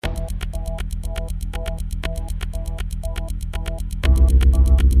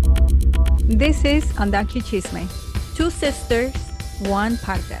This is Chisme. Two sisters, One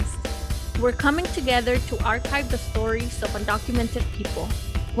podcast. we're coming together to archive the stories of undocumented people.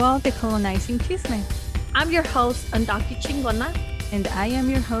 While decolonizing Chisme. I'm your host, Chingona, And I am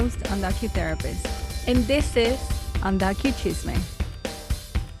your host, Therapist. and this is Chisme.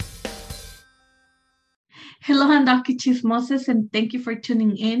 Hello, Chismoses, and thank you for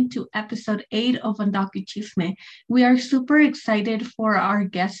tuning in to episode 8 of Chisme. We are super excited for our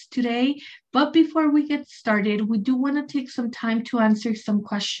guest today, but before we get started, we do want to take some time to answer some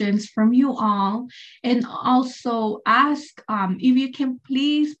questions from you all, and also ask if you can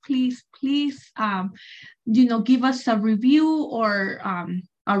please, give us a review or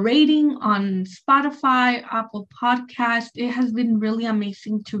a rating on Spotify, Apple Podcast. It has been really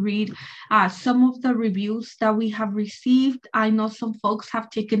amazing to read some of the reviews that we have received. I know some folks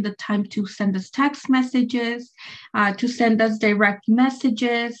have taken the time to send us text messages, to send us direct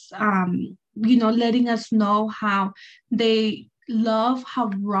messages, letting us know how they love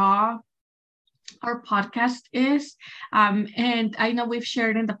how raw our podcast is. And I know we've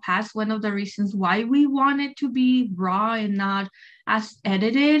shared in the past one of the reasons why we want it to be raw and not as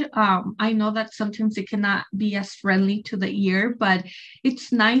edited. I know that sometimes it cannot be as friendly to the ear, but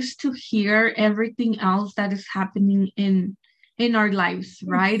it's nice to hear everything else that is happening in our lives,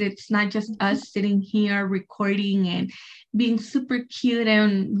 right? It's not just us sitting here recording and being super cute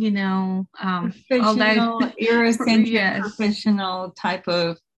and all that Eurocentric professional type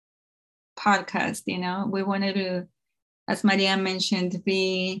of podcast. We wanted to, as Maria mentioned,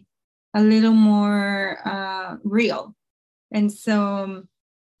 be a little more real. And so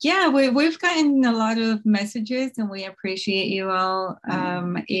we've gotten a lot of messages and we appreciate you all.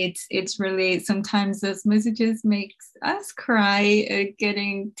 It's really, sometimes those messages makes us cry,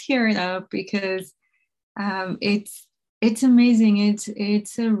 getting teared up, because it's amazing.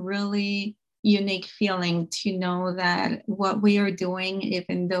 It's a really unique feeling to know that what we are doing,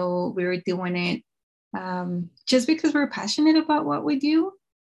 even though we're doing it just because we're passionate about what we do,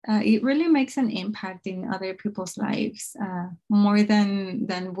 it really makes an impact in other people's lives, more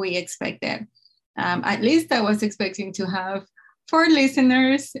than we expected. At least I was expecting to have 4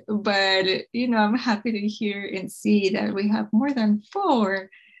 listeners, but I'm happy to hear and see that we have more than 4.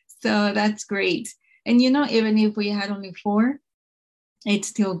 So that's great. And even if we had only 4, it's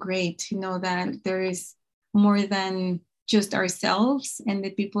still great to know that there is more than just ourselves and the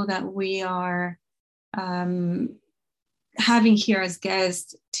people that we are having here as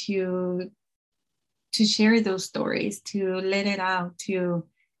guests to share those stories, to let it out, to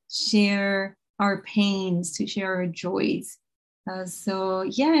share our pains, to share our joys.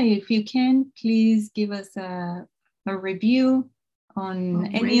 If you can, please give us a review on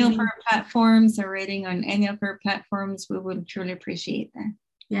any of our platforms, a rating on any of our platforms. We would truly appreciate that.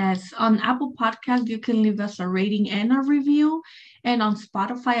 Yes, on Apple Podcast, you can leave us a rating and a review. And on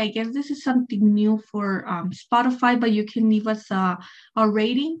Spotify, I guess this is something new for Spotify, but you can leave us a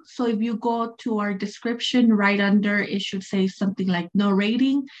rating. So if you go to our description, right under, it should say something like no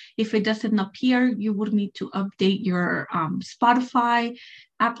rating. If it doesn't appear, you would need to update your Spotify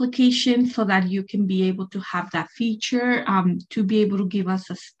application so that you can be able to have that feature, to be able to give us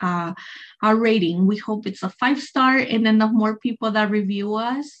a rating. We hope it's a 5-star, and then the more people that review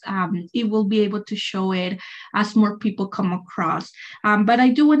us, it will be able to show it as more people come across. But I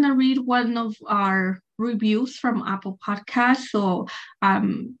do want to read one of our reviews from Apple Podcasts. So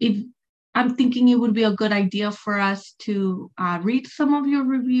if I'm thinking it would be a good idea for us to read some of your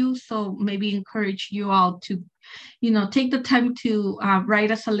reviews. So maybe encourage you all to take the time to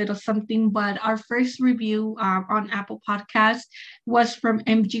write us a little something. But our first review on Apple Podcast was from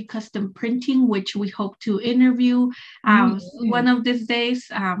MG Custom Printing, which we hope to interview one of these days.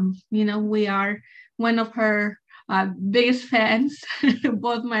 We are one of her biggest fans,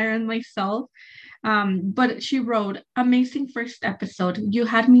 both Myra and myself. But she wrote, amazing first episode. You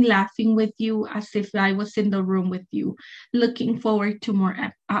had me laughing with you as if I was in the room with you. Looking forward to more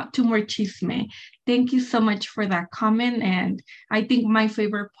chisme. Thank you so much for that comment. And I think my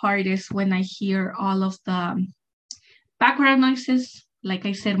favorite part is when I hear all of the background noises. Like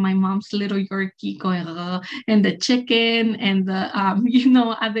I said, my mom's little Yorkie going, and the chicken, and the,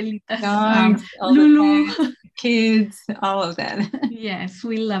 Adelita's Dogs, Lulu. Kids, all of that. Yes,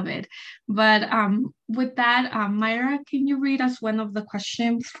 we love it. But with that, Myra, can you read us one of the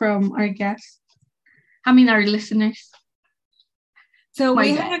questions from our guests? Our listeners. So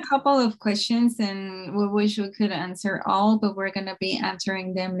we had a couple of questions and we wish we could answer all, but we're going to be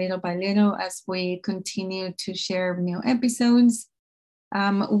answering them little by little as we continue to share new episodes.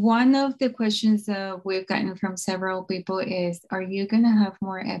 One of the questions we've gotten from several people is, are you going to have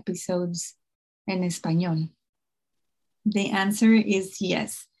more episodes en español? The answer is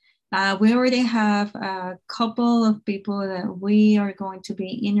yes. We already have a couple of people that we are going to be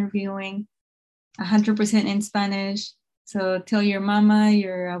interviewing 100% in Spanish. So tell your mama,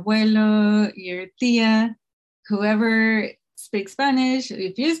 your abuelo, your tia, whoever speaks Spanish.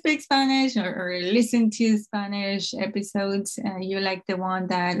 If you speak Spanish or listen to Spanish episodes, you like the one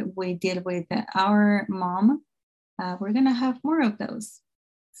that we did with our mom, we're going to have more of those.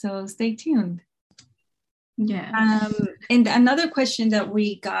 So stay tuned. Yeah. And another question that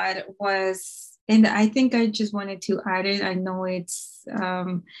we got was, and I think I just wanted to add it. I know it's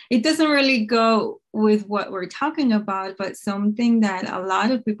it doesn't really go with what we're talking about, but something that a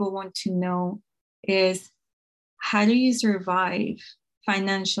lot of people want to know is, how do you survive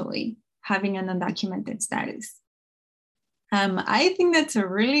financially having an undocumented status? I think that's a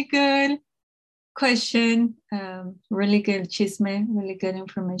really good question, really good chisme, really good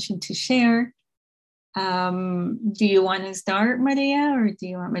information to share. Do you want to start, Maria, or do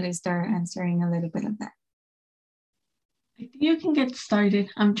you want me to start answering a little bit of that? I think you can get started.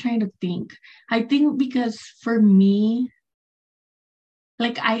 I'm trying to think. I think because for me,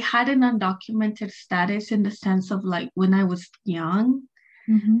 like I had an undocumented status in the sense of like when I was young.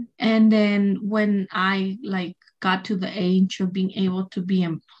 Mm-hmm. And then when I like got to the age of being able to be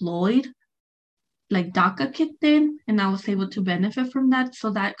employed, like DACA kicked in and I was able to benefit from that. So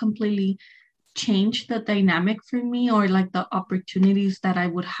that completely changed the dynamic for me, or like the opportunities that I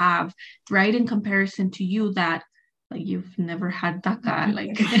would have, right? In comparison to you that like you've never had DACA.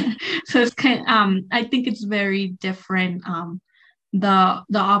 Like so it's kind I think it's very different, the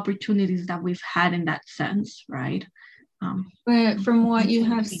opportunities that we've had in that sense, right? But from what you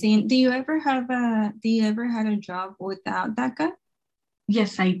have seen, do you ever had a job without DACA?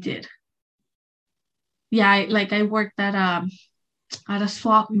 Yes, I did. Yeah, I worked at a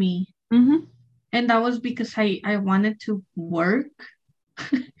swap meet. Mm-hmm. And that was because I wanted to work.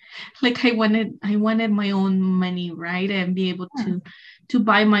 Like I wanted my own money, right? And be able to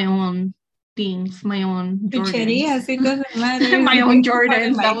buy my own things, my own Jordans. It doesn't matter. My own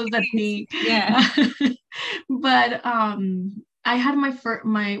Jordans. That was the thing. Yeah. But I had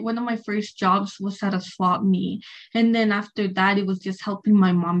one of my first jobs was at a swap meet, and then after that it was just helping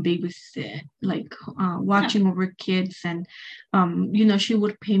my mom babysit, like watching over kids, and she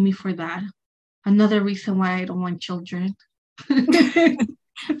would pay me for that. Another reason why I don't want children.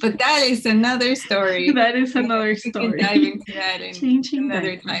 But that is another story. That is another story. We can dive into that in Changing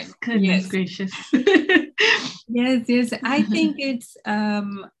another diapers. time. Goodness gracious. Yes. I think it's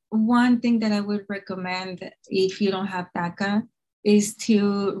one thing that I would recommend if you don't have DACA is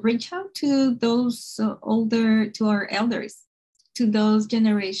to reach out to those to our elders, to those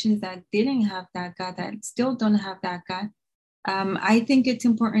generations that didn't have DACA, that still don't have DACA. I think it's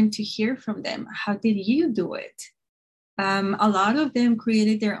important to hear from them. How did you do it? A lot of them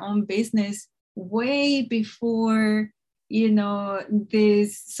created their own business way before,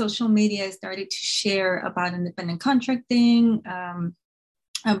 this social media started to share about independent contracting,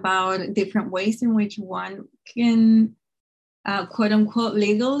 about different ways in which one can, quote unquote,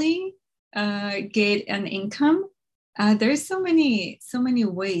 legally get an income. There's so many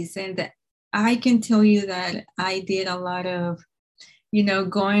ways. And I can tell you that I did a lot of,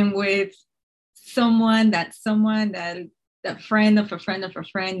 going with someone that a friend of a friend of a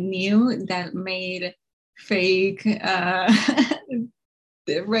friend knew, that made fake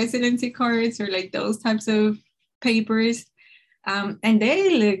residency cards or like those types of papers. And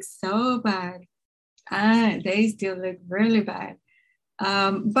they look so bad. They still look really bad.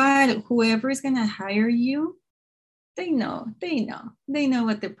 But whoever is going to hire you, they know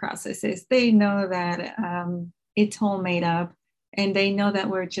what the process is. They know that it's all made up, and they know that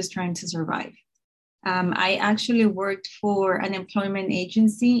we're just trying to survive. I actually worked for an employment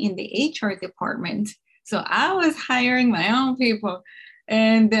agency in the HR department. So I was hiring my own people,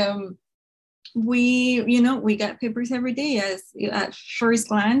 and we got papers every day. As at first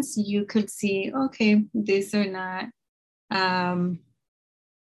glance, you could see, okay, these are not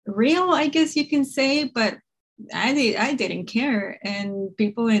real, I guess you can say, but I didn't care, and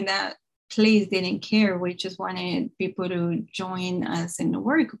people in that place didn't care. We just wanted people to join us and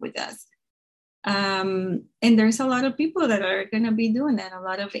work with us. And there's a lot of people that are going to be doing that. A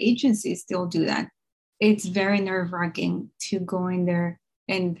lot of agencies still do that. It's very nerve-wracking to go in there.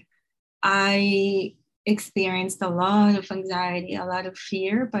 And I experienced a lot of anxiety, a lot of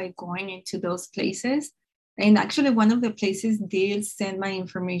fear by going into those places. And actually, one of the places did send my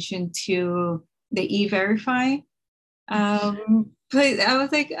information to the E-Verify but I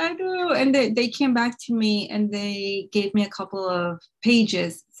was like, I don't know. And they came back to me and they gave me a couple of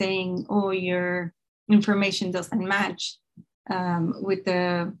pages saying, oh, your information doesn't match with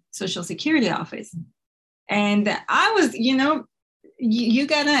the Social Security office. And I was, you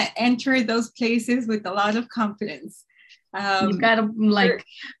gotta enter those places with a lot of confidence. You gotta like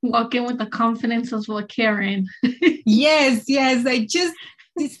walk in with the confidence of what Karen. yes.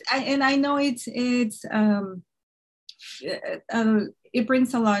 And I know it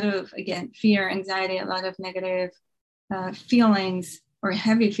brings a lot of, again, fear, anxiety, a lot of negative feelings or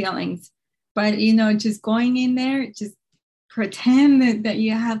heavy feelings. But just going in there, just pretend that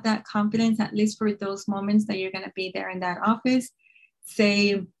you have that confidence, at least for those moments that you're gonna be there in that office.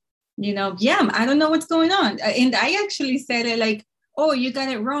 Say, yeah, I don't know what's going on. And I actually said it like, oh, you got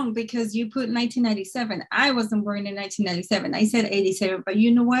it wrong because you put 1997. I wasn't born in 1997. I said 87, but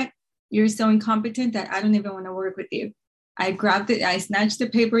you know what? You're so incompetent that I don't even want to work with you. I grabbed it. I snatched the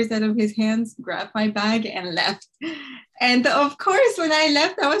papers out of his hands, grabbed my bag and left. And of course, when I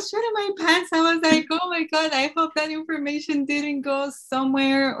left, I was shitting my pants. I was like, oh my God, I hope that information didn't go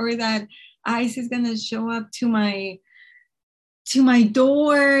somewhere or that ICE is going to show up to my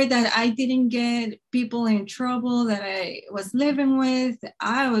door, that I didn't get people in trouble that I was living with.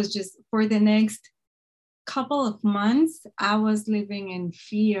 I was just, for the next couple of months, I was living in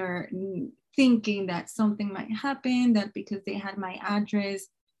fear, thinking that something might happen, that because they had my address,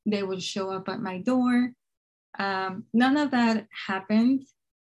 they would show up at my door. None of that happened.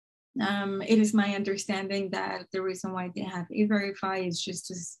 It is my understanding that the reason why they have E-Verify is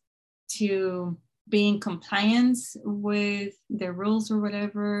just to be in compliance with the rules or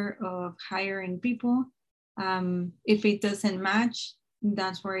whatever of hiring people. If it doesn't match,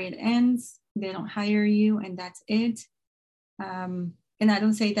 that's where it ends. They don't hire you and that's it. And I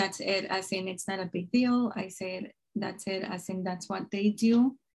don't say that's it as in it's not a big deal. I say that's it as in that's what they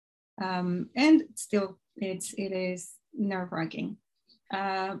do. And still, it is nerve-wracking.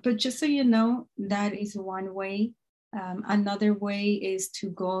 But just so you know, that is one way. Another way is to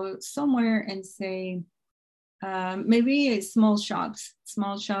go somewhere and say, maybe small shops,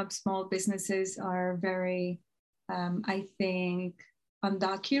 small businesses are very, I think,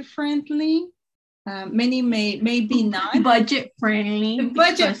 undocu-friendly. Many maybe not budget friendly. I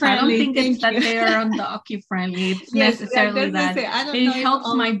don't think it's that they are undocu friendly. It's necessarily that it helps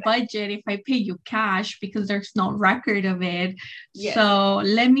my budget if I pay you cash because there's no record of it. Yes. So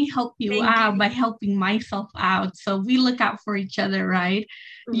let me help you out by helping myself out. So we look out for each other, right?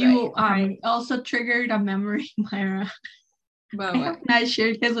 You also triggered a memory, Myra. I have not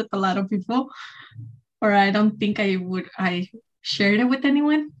shared this with a lot of people, or I don't think I shared it with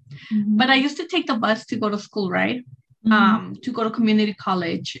anyone. Mm-hmm. But I used to take the bus to go to school, right? Mm-hmm. To go to community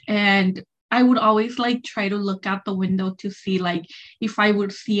college. And I would always like try to look out the window to see like if I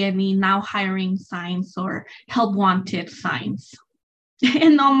would see any now hiring signs or help wanted signs.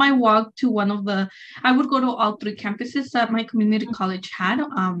 And on my walk to I would go to all 3 campuses that my community college had,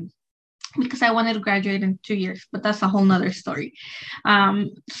 because I wanted to graduate in 2 years, but that's a whole nother story.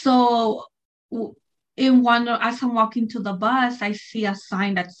 So in one, as I'm walking to the bus, I see a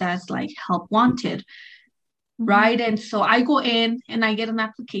sign that says like help wanted, right? And so I go in and I get an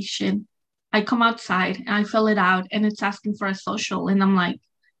application. I come outside and I fill it out and it's asking for a social. And I'm like,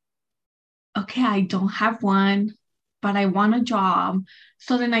 okay, I don't have one, but I want a job.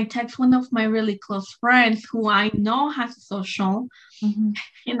 So then I text one of my really close friends who I know has a social. Mm-hmm.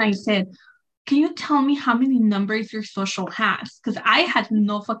 And I said, can you tell me how many numbers your social has? Because I had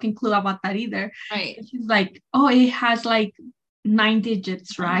no fucking clue about that either. Right. And she's like, oh, it has like 9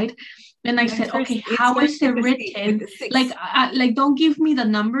 digits, right? And I said, okay, how is it written? Like, don't give me the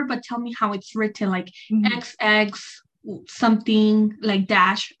number, but tell me how it's written, like XX something, like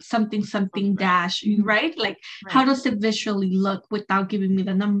dash, something dash, right? Like, how does it visually look without giving me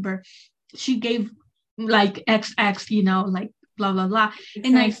the number? She gave like XX, like blah, blah, blah.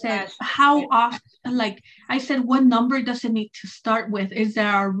 And I said, how often, like, I said, what number does it need to start with? Is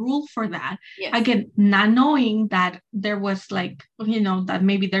there a rule for that? Yes. Again, not knowing that there was like, that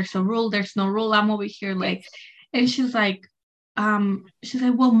maybe there's a rule, there's no rule. I'm over here like, and she's like,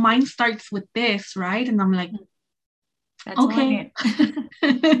 well, mine starts with this, right? And I'm like, that's okay.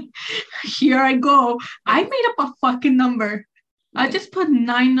 Here I go. I made up a fucking number. I just put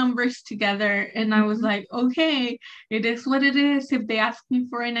 9 numbers together and I was like, okay, it is what it is. If they ask me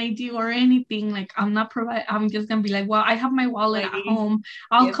for an ID or anything, like I'm just gonna be like, well, I have my wallet at home.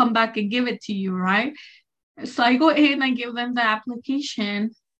 I'll come back and give it to you, right? So I go in, I give them the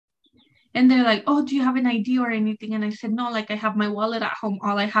application and they're like, oh, do you have an ID or anything? And I said, no, like I have my wallet at home.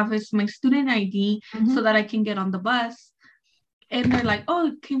 All I have is my student ID so that I can get on the bus. and they're like,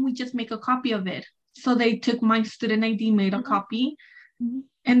 oh, can we just make a copy of it? So they took my student ID, made a copy,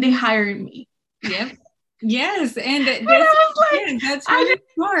 and they hired me. Yep. Yes, and I was like, yeah, that's I really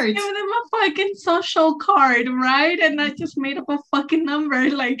just smart. gave them a fucking social card, right? And I just made up a fucking number.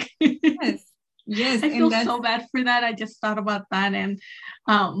 Like, Yes, yes, I and feel that's so bad for that. I just thought about that, and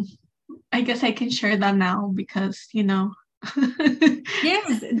I guess I can share that now because yes,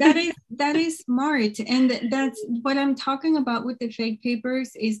 that is smart, and that's what I'm talking about with the fake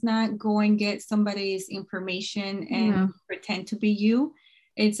papers. Is not go and get somebody's information and pretend to be you.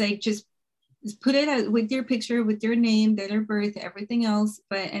 It's like just put it out with your picture, with your name, date of birth, everything else,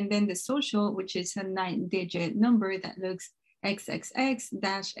 and then the social, which is a 9-digit number that looks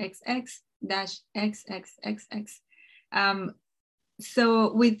XXX-XX-XXXX.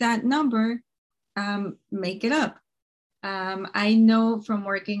 So with that number, make it up. I know from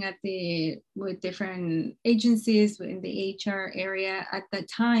working with different agencies in the HR area at the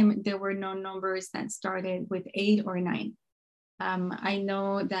time, there were no numbers that started with 8 or 9. I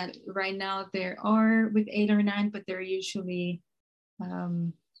know that right now there are with 8 or 9, but they're usually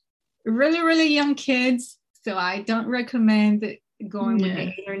really, really young kids. So I don't recommend going with the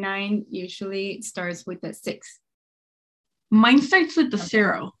 8 or 9. Usually it starts with a 6. Mine starts with the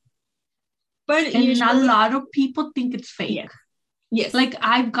 0. But and usually, a lot of people think it's fake. Yes. Yes. Like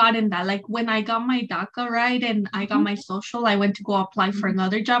I've gotten that. Like when I got my DACA, right, and I got my social, I went to go apply for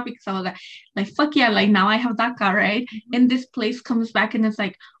another job because I was like, fuck yeah, like now I have DACA, right? And this place comes back and it's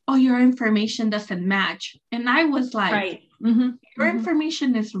like, oh, your information doesn't match. And I was like, right. Your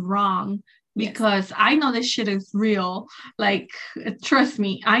information is wrong because I know this shit is real. Like, trust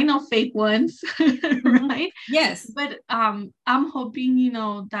me, I know fake ones, right? Yes. But I'm hoping,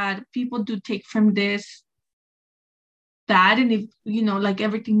 that people do take from this that, and if like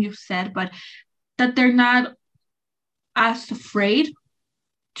everything you've said, but that they're not as afraid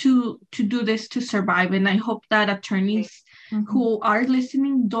to do this to survive. And I hope that attorneys who are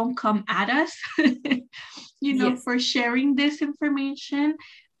listening don't come at us for sharing this information,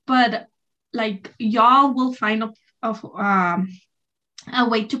 but like y'all will find a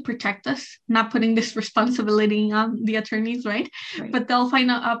way to protect us, not putting this responsibility on the attorneys, right? But they'll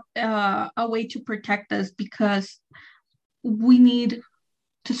find a way to protect us because we need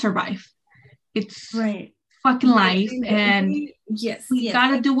to survive. It's fucking life, and we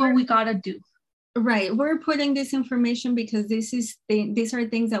gotta do what we gotta do. Right, we're putting this information because these are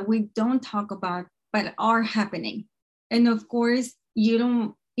things that we don't talk about but are happening. And of course, you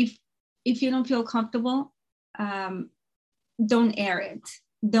don't, if you don't feel comfortable, don't air it.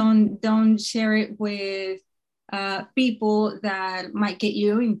 Don't share it with people that might get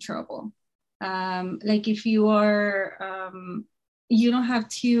you in trouble. Like if you are, you don't have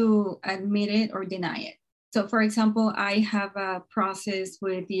to admit it or deny it. So for example, I have a process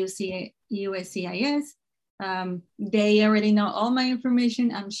with USCIS. They already know all my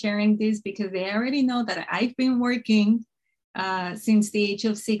information. I'm sharing this because they already know that I've been working since the age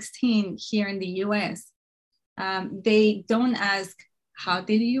of 16 here in the US. They don't ask, how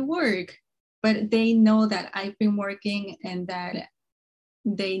did you work? But they know that I've been working and that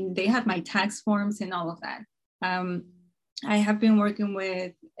they have my tax forms and all of that. I have been working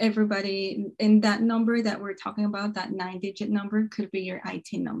with everybody, and that number that we're talking about, that 9-digit number, could be your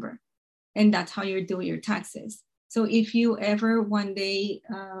IT number. And that's how you do your taxes. So if you ever one day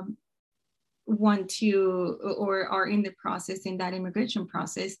want to, or are in the process, in that immigration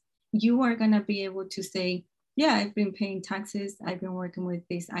process, you are gonna be able to say, yeah, I've been paying taxes, I've been working with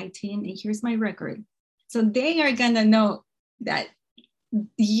this IT, and here's my record. So they are gonna know that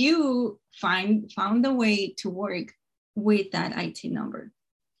you found a way to work with that IT number.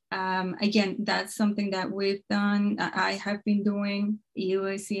 Again, that's something that we've done. I have been doing.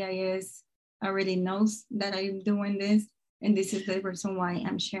 USCIS already knows that I'm doing this, and this is the reason why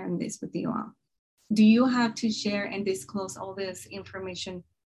I'm sharing this with you all. Do you have to share and disclose all this information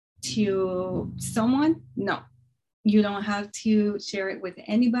to someone? No, you don't have to share it with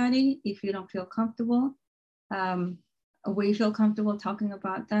anybody if you don't feel comfortable. We feel comfortable talking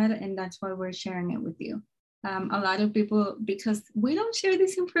about that, and that's why we're sharing it with you. A lot of people, because we don't share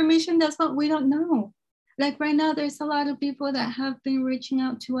this information, that's what we don't know. Like right now, there's a lot of people that have been reaching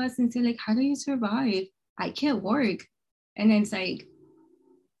out to us and say like, how do you survive? I can't work. And it's like,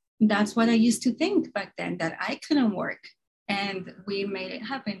 that's what I used to think back then, that I couldn't work. And we made it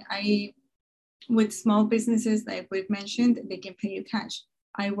happen. With small businesses, like we've mentioned, they can pay you cash.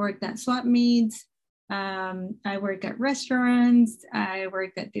 I worked at swap meets. I work at restaurants. I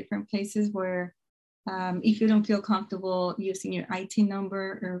worked at different places where if you don't feel comfortable using your IT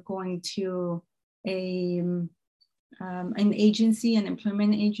number or going to a an agency, an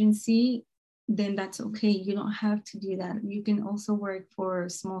employment agency, then that's okay. You don't have to do that. You can also work for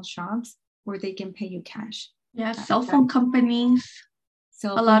small shops where they can pay you cash. Yeah, cell phone companies.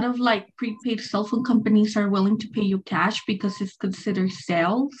 A lot of like prepaid cell phone companies are willing to pay you cash because it's considered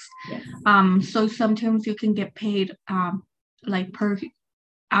sales. Yes. So sometimes you can get paid like per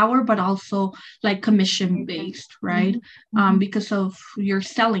hour, but also like commission based, right? Because of you're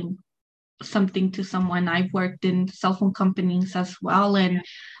selling something to someone. I've worked in cell phone companies as well, and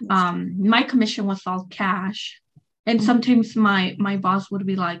my commission was all cash. And sometimes my boss would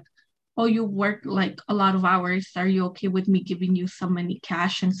be like, oh, you work like a lot of hours. Are you okay with me giving you some money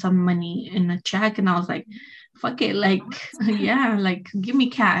cash and some money in a check? And I was like, fuck it. Like, yeah, like give me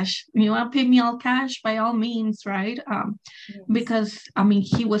cash. You want to pay me all cash by all means, right? Because I mean,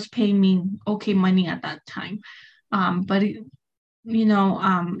 he was paying me okay money at that time. But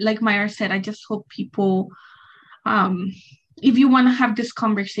like Maya said, I just hope people, if you want to have these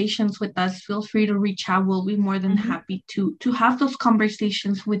conversations with us, feel free to reach out. We'll be more than happy to have those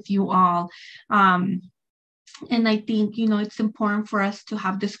conversations with you all. And I think, it's important for us to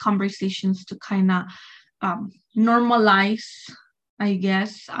have these conversations to kind of normalize, I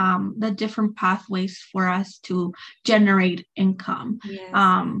guess, the different pathways for us to generate income. Yes.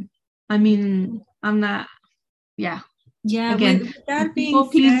 I mean, I'm not, yeah. Yeah, again, people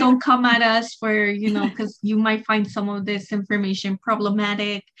please don't come at us for, because you might find some of this information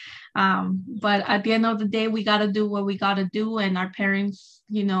problematic. But at the end of the day, we got to do what we got to do. And our parents,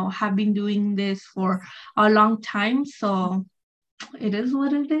 have been doing this for a long time. So it is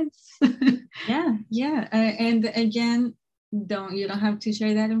what it is. Yeah. And again, you don't have to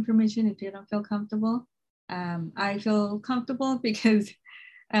share that information if you don't feel comfortable. I feel comfortable because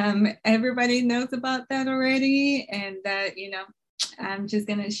everybody knows about that already, and that I'm just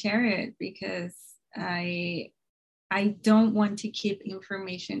gonna share it because I don't want to keep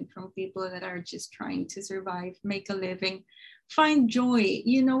information from people that are just trying to survive, make a living, find joy.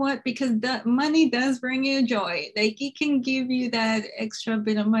 You know what? Because the money does bring you joy. Like it can give you that extra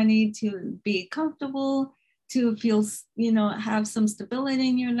bit of money to be comfortable, to feel, have some stability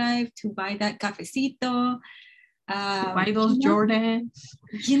in your life, to buy that cafecito. Buy those Jordans.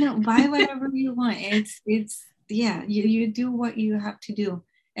 Buy whatever you want. It's you do what you have to do.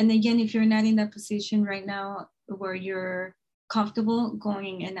 And again, if you're not in that position right now where you're comfortable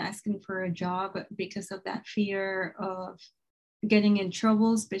going and asking for a job because of that fear of getting in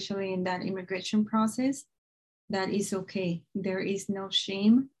trouble, especially in that immigration process, that is okay. There is no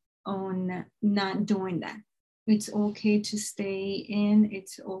shame on not doing that. It's okay to stay in.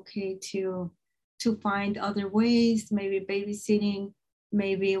 It's okay to find other ways, maybe babysitting,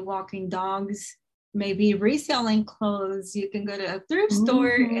 maybe walking dogs, maybe reselling clothes. You can go to a thrift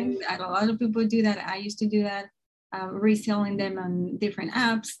store, and a lot of people do that. I used to do that, reselling them on different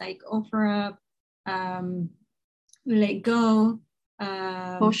apps like OfferUp, Letgo,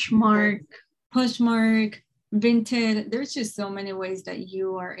 Poshmark, Vinted. There's just so many ways that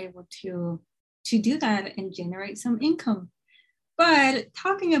you are able to do that and generate some income. But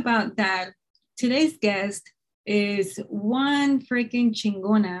talking about that, today's guest is one freaking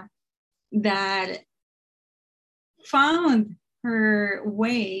chingona that found her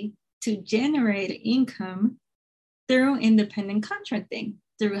way to generate income through independent contracting,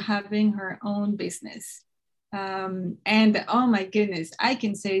 through having her own business. And oh my goodness, I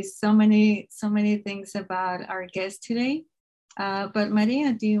can say so many things about our guest today. But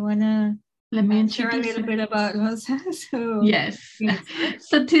Maria, do you want to let me share a little bit about Rosa? Yes.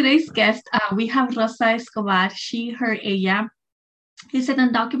 So today's guest, we have Rosa Escobar. She, her, ella is an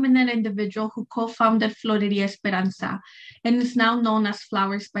undocumented individual who co-founded Floreria Esperanza and is now known as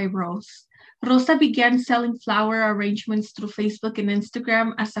Flowers by Rose. Rosa began selling flower arrangements through Facebook and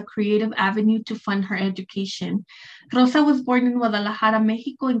Instagram as a creative avenue to fund her education. Rosa was born in Guadalajara,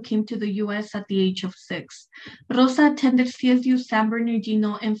 Mexico, and came to the U.S. at the age of 6. Rosa attended CSU San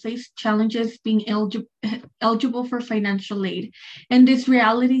Bernardino and faced challenges being eligible for financial aid, and this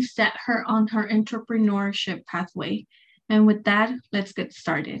reality set her on her entrepreneurship pathway. And with that, let's get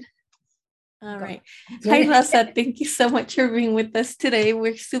started. All right. Hi, Rosa. Thank you so much for being with us today.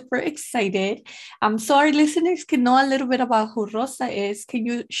 We're super excited. So our listeners can know a little bit about who Rosa is. Can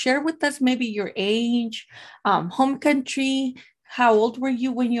you share with us maybe your age, home country? How old were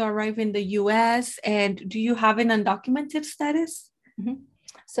you when you arrived in the U.S.? And do you have an undocumented status? Mm-hmm.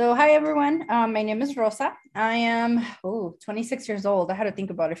 So hi, everyone. My name is Rosa. I am 26 years old. I had to think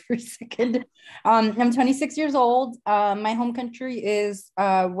about it for a second. I'm 26 years old. My home country is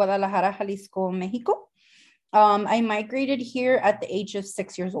Guadalajara, Jalisco, Mexico. I migrated here at the age of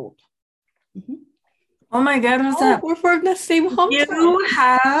 6 years old. Mm-hmm. Oh my God, Rosa. We're from the same hometown. You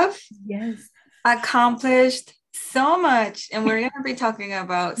have Yes. accomplished so much. And we're going to be talking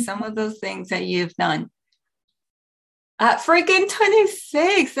about some of those things that you've done. At freaking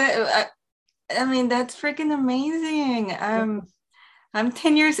 26. I mean, that's freaking amazing. I'm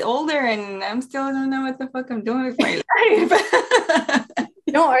 10 years older and I'm still don't know what the fuck I'm doing with my life.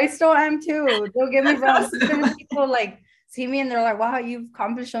 No, I still am too. Don't get me wrong. Sometimes people like see me and they're like, wow, you've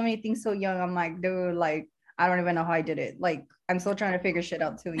accomplished so many things so young. I'm like, dude, like, I don't even know how I did it. Like, I'm still trying to figure shit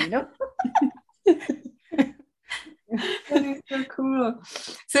out too, you know? That is so cool.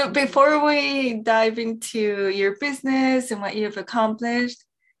 So before we dive into your business and what you've accomplished,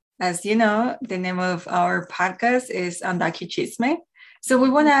 as you know, the name of our podcast is Andaki Chisme. So we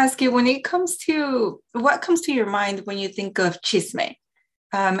want to ask you, when it comes to, what comes to your mind when you think of chisme?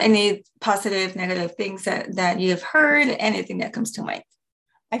 Any positive, negative things that you've heard, anything that comes to mind?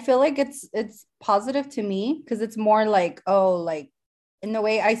 I feel like it's positive to me because it's more like, oh, like in the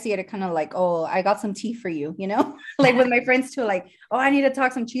way I see it, it kind of like, oh, I got some tea for you, you know, like with my friends too, like, oh, I need to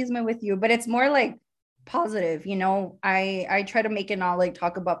talk some chisme with you, but it's more like positive, you know. I try to make it not like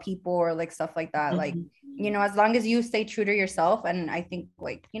talk about people or like stuff like that, like, you know, as long as you stay true to yourself. And I think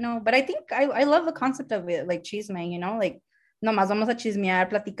like, you know, but I think I love the concept of it, like chisme, you know, like nomás vamos a chismear,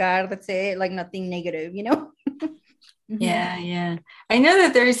 platicar, that's it, like nothing negative, you know. Yeah. I know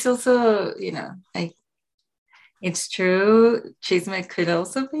that there is also, you know, like, it's true, chisme could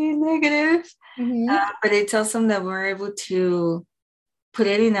also be negative, but it's awesome that we're able to put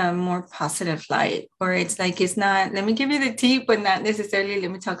it in a more positive light, where it's like, it's not, let me give you the tea, but not necessarily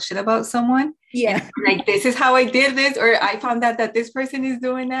let me talk shit about someone. Yeah. Like, this is how I did this, or I found out that this person is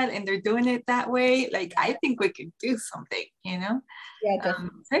doing that and they're doing it that way. Like, I think we can do something, you know? Yeah,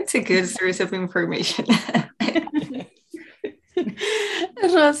 definitely. That's a good source of information.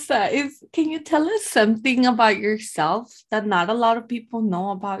 Rosa, can you tell us something about yourself that not a lot of people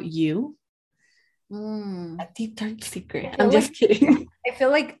know about you? A deep dark secret. I'm just kidding. I feel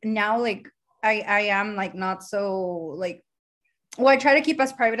like now, like I am like not so like, well, I try to keep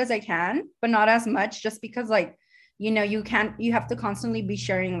as private as I can, but not as much, just because like, you know, you have to constantly be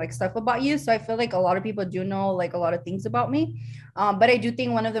sharing like stuff about you. So I feel like a lot of people do know like a lot of things about me. But I do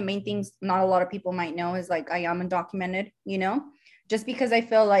think one of the main things not a lot of people might know is like I am undocumented, you know, just because I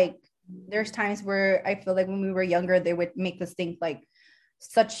feel like there's times where I feel like when we were younger, they would make us think like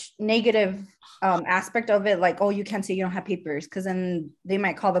such negative aspect of it, like, oh, you can't say you don't have papers because then they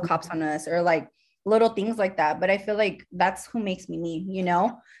might call the cops on us, or like little things like that. But I feel like that's who makes me me, you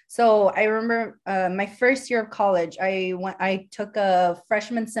know. So I remember my first year of college, I took a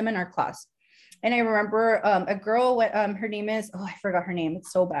freshman seminar class, and I remember a girl, her name is, oh, I forgot her name,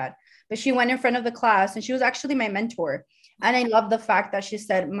 it's so bad, but she went in front of the class and she was actually my mentor. And I love the fact that she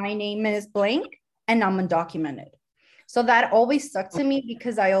said, my name is blank and I'm undocumented. So that always stuck to me,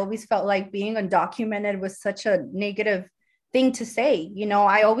 because I always felt like being undocumented was such a negative thing to say. You know,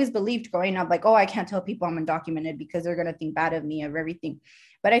 I always believed growing up, like, oh, I can't tell people I'm undocumented because they're going to think bad of me, of everything.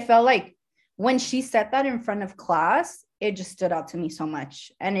 But I felt like when she said that in front of class, it just stood out to me so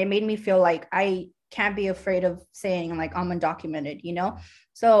much. And it made me feel like I can't be afraid of saying like I'm undocumented, you know?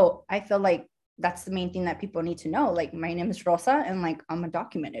 So I feel like that's the main thing that people need to know. Like, my name is Rosa and like I'm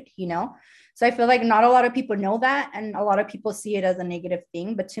undocumented, you know? So I feel like not a lot of people know that, and a lot of people see it as a negative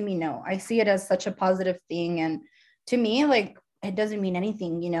thing, but to me, no, I see it as such a positive thing. And to me, like, it doesn't mean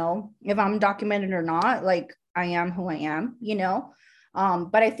anything, you know, if I'm documented or not, like I am who I am, you know?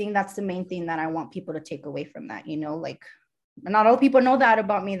 But I think that's the main thing that I want people to take away from that, you know, like not all people know that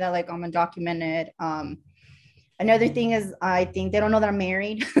about me, that like I'm undocumented. Another thing is, I think they don't know that I'm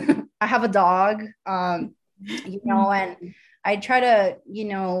married. I have a dog, you know, and I try to, you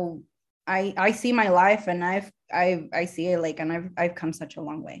know, I see my life, and I see it like, and I've come such a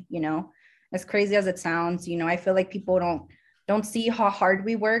long way, you know, as crazy as it sounds. You know, I feel like people don't see how hard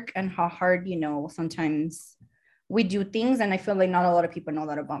we work and how hard, you know, sometimes we do things. And I feel like not a lot of people know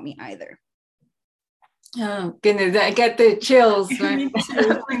that about me either. Oh goodness, I get the chills.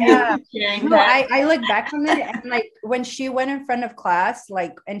 Yeah. No, I look back on it, and like when she went in front of class,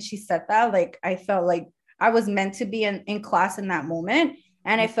 like, and she said that, like, I felt like I was meant to be in class in that moment.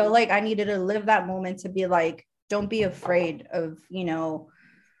 And I felt like I needed to live that moment to be like, don't be afraid of, you know,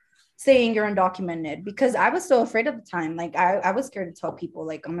 saying you're undocumented, because I was so afraid at the time. Like I was scared to tell people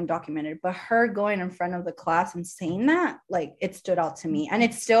like I'm undocumented, but her going in front of the class and saying that, like, it stood out to me, and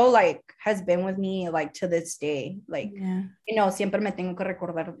it still like has been with me like to this day. Like, yeah. You know, siempre me tengo que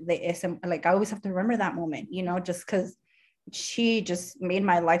recordar de ese, like I always have to remember that moment, you know, just because she just made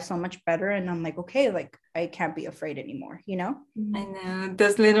my life so much better. And I'm like, okay, like I can't be afraid anymore, you know? I know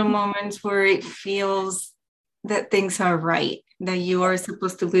those little moments where it feels that things are right, that you are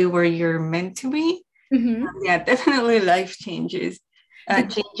supposed to be where you're meant to be. Yeah, definitely life changes.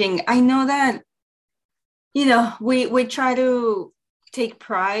 Changing. I know that, we try to take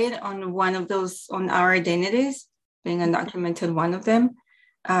pride on one of those, on our identities, being undocumented one of them.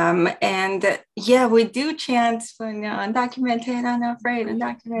 And yeah, we do chant for undocumented, unafraid,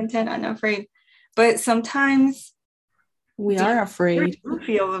 undocumented, unafraid. But sometimes we are afraid. Do you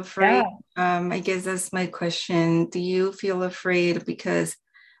feel afraid? Yeah. I guess that's my question. Do you feel afraid? Because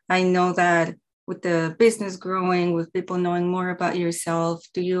I know that with the business growing, with people knowing more about yourself,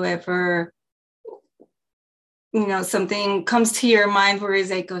 do you ever, something comes to your mind where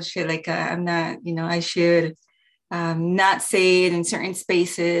it's like, oh shit, like I'm not, I should not say it in certain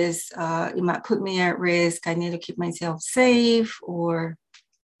spaces. It might put me at risk. I need to keep myself safe, or,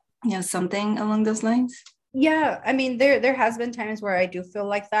 something along those lines. Yeah, I mean, there has been times where I do feel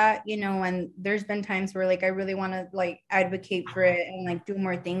like that, and there's been times where like I really want to like advocate for it and like do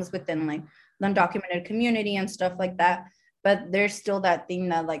more things within like the undocumented community and stuff like that. But there's still that thing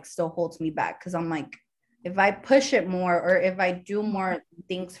that like still holds me back, because I'm like, if I push it more, or if I do more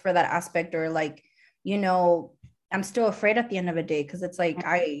things for that aspect, or like, I'm still afraid at the end of the day, because it's like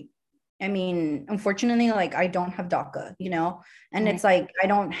I mean, unfortunately, like I don't have DACA, and it's like I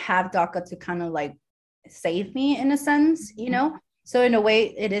don't have DACA to kind of like save me in a sense, so in a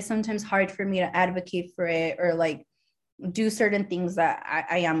way it is sometimes hard for me to advocate for it, or like do certain things that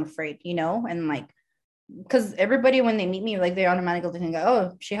I am afraid, and like, because everybody when they meet me, like they automatically think,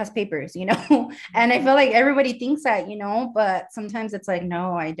 oh, she has papers, and I feel like everybody thinks that, but sometimes it's like,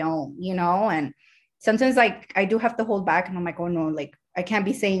 no, I don't, and sometimes like I do have to hold back, and I'm like, oh no, like I can't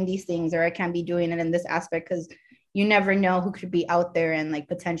be saying these things, or I can't be doing it in this aspect, because you never know who could be out there and like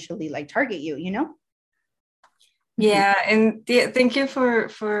potentially like target you, Yeah, and thank you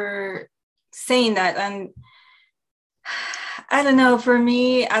for saying that. And I don't know, for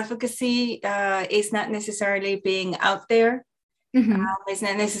me, advocacy is not necessarily being out there. It's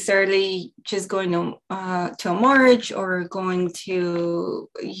not necessarily just going to a march, or going to,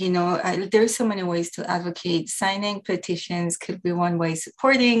 there's so many ways to advocate. Signing petitions could be one way,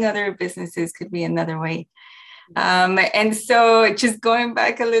 supporting other businesses could be another way. And so just going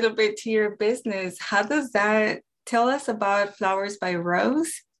back a little bit to your business, how does that, tell us about Flowers by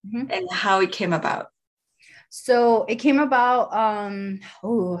Rose and how it came about? So it came about, I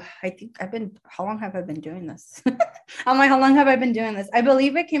think how long have I been doing this? I'm like, how long have I been doing this? I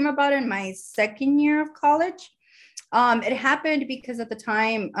believe it came about in my second year of college. It happened because at the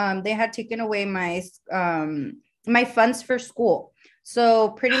time, they had taken away my funds for school.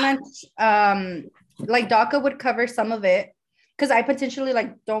 So pretty much, like DACA would cover some of it, because I potentially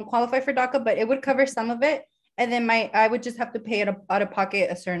like don't qualify for DACA, but it would cover some of it. And then I would just have to pay out of pocket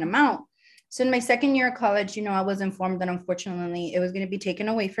a certain amount. So in my second year of college, I was informed that unfortunately it was going to be taken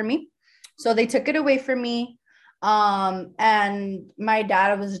away from me. So they took it away from me. And my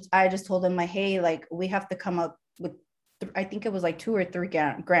dad I just told him like, hey, like we have to come up with, I think it was like $2 or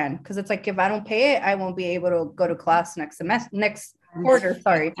 $3 grand. Because it's like, if I don't pay it, I won't be able to go to class next quarter.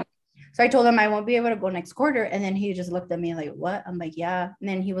 Sorry. So I told him I won't be able to go next quarter. And then he just looked at me like, what? I'm like, yeah. And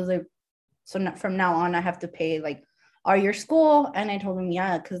then he was like, so from now on, I have to pay like all your school. And I told him,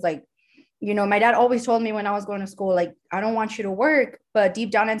 yeah, because like, my dad always told me when I was going to school, like, I don't want you to work. But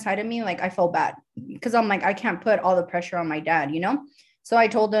deep down inside of me, like, I felt bad, because I'm like, I can't put all the pressure on my dad, So I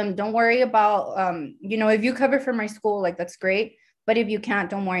told him, don't worry about, if you cover for my school, like, that's great. But if you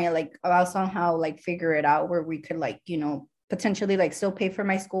can't, don't worry. Like, I'll somehow like figure it out where we could like, potentially like still pay for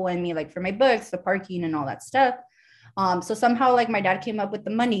my school and me, like for my books, the parking and all that stuff. So somehow like my dad came up with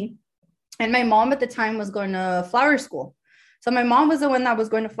the money, and my mom at the time was going to flower school. So my mom was the one that was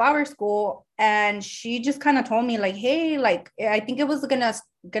going to flower school, and she just kind of told me like, hey, like, I think it was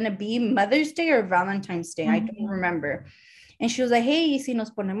gonna be Mother's Day or Valentine's Day. I don't remember. And she was like, hey, si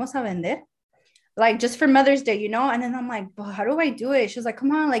nos ponemos a vender? Like just for Mother's Day, And then I'm like, but how do I do it? She was like, come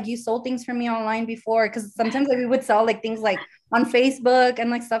on, like you sold things for me online before. Cause sometimes like we would sell like things like on Facebook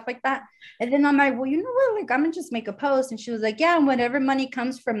and like stuff like that. And then I'm like, well, you know what? Like, I'm gonna just make a post. And she was like, yeah, and whatever money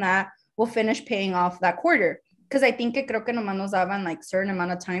comes from that, we'll finish paying off that quarter. Because I think creo que nomás nos daban like certain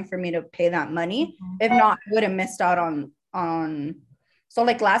amount of time for me to pay that money. If not, I would have missed out on. So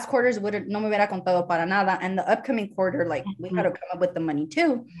like last quarters no me hubiera contado para nada. And the upcoming quarter, like we had to come up with the money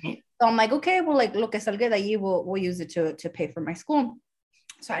too. So I'm like, okay, well, like lo que salga de ahí, we'll use it to pay for my school.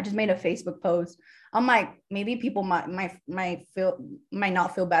 So I just made a Facebook post. I'm like, maybe people might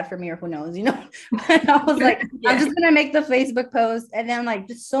not feel bad for me, or who knows, you know. But I was like, I'm just gonna make the Facebook post. And then like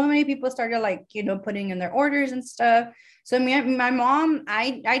just so many people started like, you know, putting in their orders and stuff. So my mom,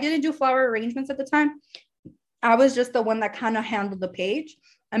 I didn't do flower arrangements at the time. I was just the one that kind of handled the page.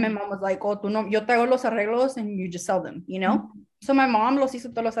 And my mom was like, oh, tú no, yo te hago los arreglos and you just sell them, you know? So my mom los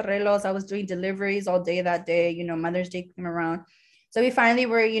hizo todos los arreglos. I was doing deliveries all day that day, you know, Mother's Day came around. So we finally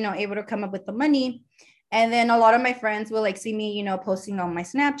were, you know, able to come up with the money. And then a lot of my friends will like see me, you know, posting on my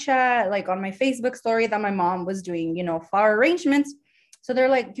Snapchat, like on my Facebook story that my mom was doing, you know, flower arrangements. So they're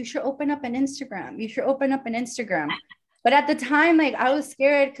like, you should open up an Instagram. You should open up an Instagram. But at the time, like I was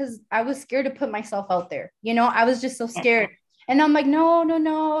scared because I was scared to put myself out there. You know, I was just so scared. And I'm like, no,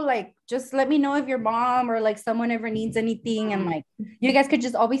 like just let me know if your mom or like someone ever needs anything. And like, you guys could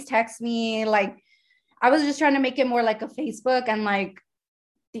just always text me. Like, I was just trying to make it more like a Facebook and like,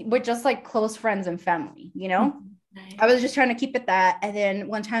 with just like close friends and family, you know? Nice. I was just trying to keep it that. And then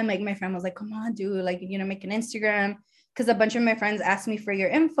one time, like my friend was like, come on, dude, like, you know, make an Instagram. Because a bunch of my friends asked me for your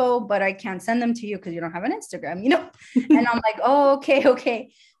info, but I can't send them to you because you don't have an Instagram, you know? And I'm like, oh,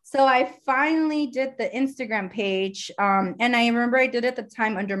 okay. So I finally did the Instagram page. And I remember I did it at the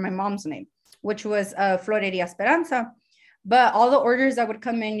time under my mom's name, which was Floreria Esperanza. But all the orders that would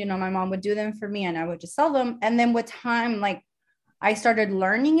come in, you know, my mom would do them for me and I would just sell them. And then with time, like I started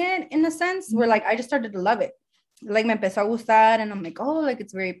learning it in a sense where like I just started to love it. Like me empezó a gustar and I'm like, oh, like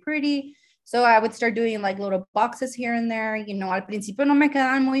it's very pretty. So I would start doing like little boxes here and there. You know, al principio no me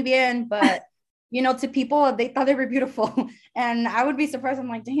quedaban muy bien, but you know, to people, they thought they were beautiful. And I would be surprised. I'm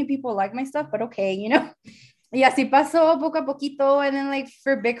like, dang, people like my stuff, but okay, you know. Y así pasó poco a poquito. And then like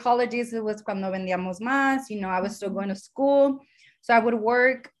for big holidays, it was cuando vendíamos más. You know, I was still going to school. So I would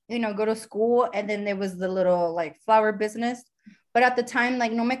work, you know, go to school. And then there was the little like flower business. But at the time,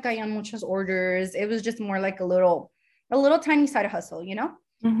 like no me caían muchos orders. It was just more like a little tiny side hustle, you know?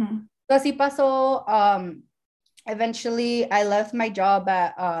 Mm-hmm. So así pasó. Eventually, I left my job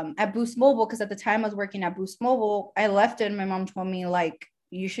at Boost Mobile because at the time I was working at Boost Mobile. I left it and my mom told me, like,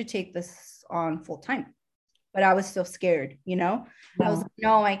 you should take this on full time. But I was still scared, you know? No. I was like,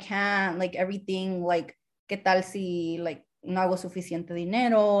 no, I can't. Like, everything, like, ¿qué tal si, like, no hago suficiente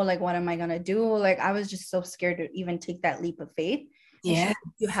dinero? Like, what am I going to do? Like, I was just so scared to even take that leap of faith. Yeah. Like,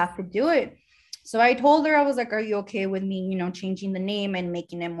 you have to do it. So I told her, I was like, are you okay with me, you know, changing the name and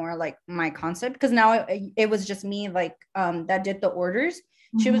making it more like my concept? Because now it was just me, like, that did the orders.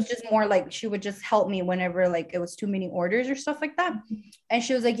 Mm-hmm. She was just more like, she would just help me whenever like it was too many orders or stuff like that. Mm-hmm. And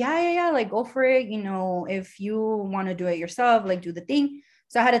she was like, yeah, like go for it. You know, if you want to do it yourself, like do the thing.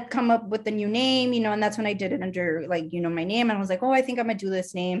 So I had to come up with a new name, you know, and that's when I did it under like, you know, my name. And I was like, oh, I think I'm gonna do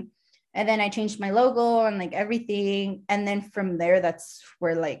this name. And then I changed my logo and like everything. And then from there, that's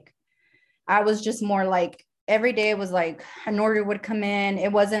where like, I was just more like every day was like an order would come in.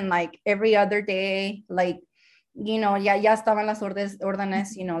 It wasn't like every other day, like, you know, ya estaban las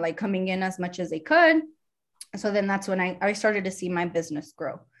órdenes, you know, like coming in as much as they could. So then that's when I started to see my business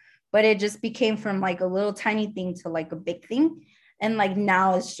grow. But it just became from like a little tiny thing to like a big thing. And like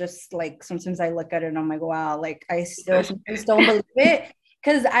now it's just like sometimes I look at it and I'm like, wow, like I still sometimes don't believe it.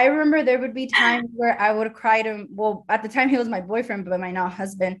 Because I remember there would be times where I would cry to him. Well, at the time he was my boyfriend, but my now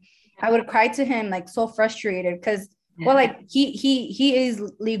husband. I would cry to him like so frustrated because, well, like he is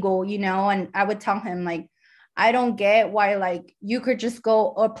legal, you know, and I would tell him like, I don't get why like you could just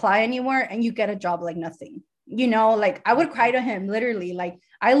go apply anywhere and you get a job like nothing, you know, like I would cry to him literally. Like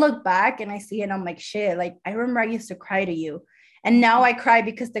I look back and I see it and I'm like, shit, like I remember I used to cry to you. And now I cry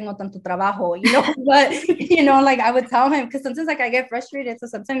because tengo tanto trabajo, you know, but, you know, like I would tell him because sometimes like I get frustrated. So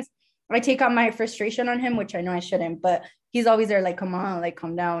sometimes I take out my frustration on him, which I know I shouldn't, but he's always there like, come on, like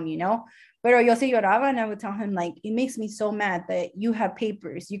calm down, you know. Pero yo sí lloraba and I would tell him like, it makes me so mad that you have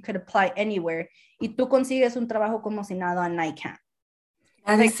papers, you could apply anywhere. Y tú consigues un trabajo como si nada and I can't.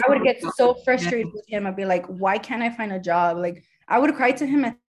 Like, I would get so frustrated with him. I'd be like, why can't I find a job? Like I would cry to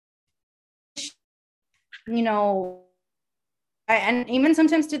him, you know, and even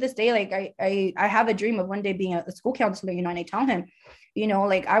sometimes to this day, like I have a dream of one day being a school counselor, you know, and I tell him, you know,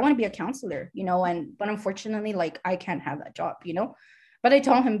 like I want to be a counselor, you know, but unfortunately, like I can't have that job, you know, but I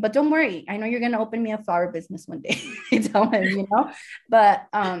told him, but don't worry, I know you're going to open me a flower business one day. I tell him, you know, but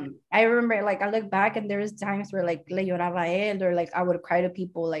I remember like I look back and there was times where like le lloraba él or like I would cry to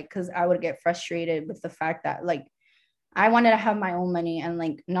people like because I would get frustrated with the fact that like I wanted to have my own money and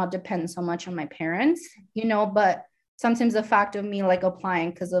like not depend so much on my parents, you know, but sometimes the fact of me like applying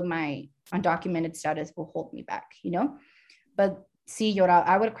because of my undocumented status will hold me back, you know, but see, llora,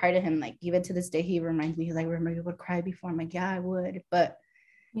 I would cry to him. Like even to this day, he reminds me, he's like, remember you would cry before? I'm like, yeah, I would. But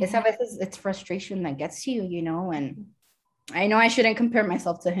It's a veces it's frustration that gets to you, you know, and I know I shouldn't compare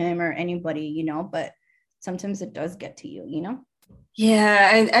myself to him or anybody, you know, but sometimes it does get to you, you know?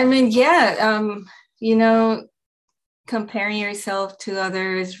 Yeah. I mean, yeah. You know, comparing yourself to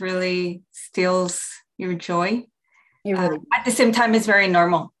others really steals your joy. Really at the same time, it's very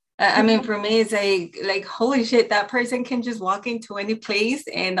normal. I mean, for me, it's like, holy shit, that person can just walk into any place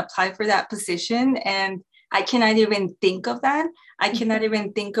and apply for that position. And I cannot even think of that. I cannot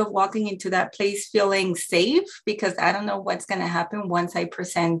even think of walking into that place feeling safe because I don't know what's going to happen once I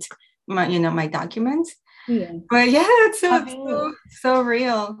present my documents. Yeah. But yeah, it's so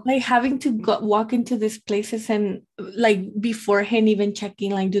real. Like having to walk into these places and like beforehand, even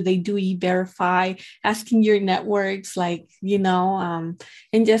checking, like, do they do e-verify, asking your networks, like, and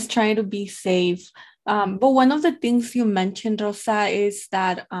just trying to be safe. But one of the things you mentioned, Rosa, is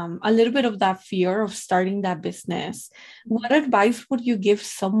that a little bit of that fear of starting that business. What advice would you give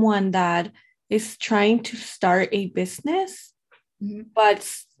someone that is trying to start a business, but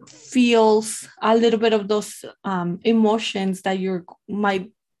feels a little bit of those emotions that you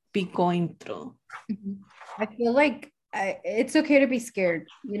might be going through? I feel like it's okay to be scared,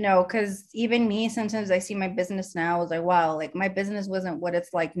 because even me, sometimes I see my business now, I was like, wow, like my business wasn't what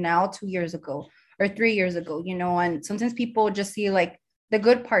it's like now 2 years ago or 3 years ago, and sometimes people just see like the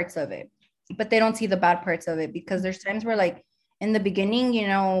good parts of it, but they don't see the bad parts of it, because there's times where like in the beginning,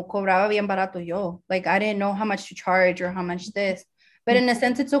 cobraba bien barato yo. Like I didn't know how much to charge or how much this, but in a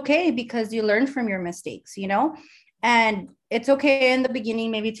sense, it's okay because you learn from your mistakes, and it's okay in the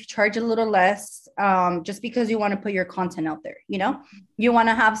beginning, maybe to charge a little less, just because you want to put your content out there, you want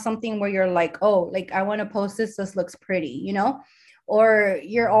to have something where you're like, oh, like I want to post this looks pretty, or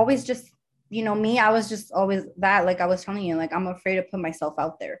you're always just, me, I was just always that, like I was telling you, like I'm afraid to put myself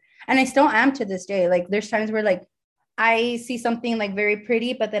out there. And I still am to this day. Like there's times where like I see something like very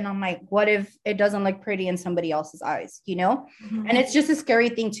pretty, but then I'm like, what if it doesn't look pretty in somebody else's eyes, And it's just a scary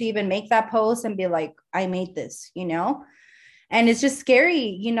thing to even make that post and be like, I made this, and it's just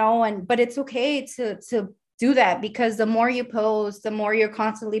scary, but it's okay to do that, because the more you post, the more you're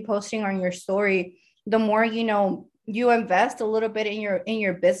constantly posting on your story, the more, you invest a little bit in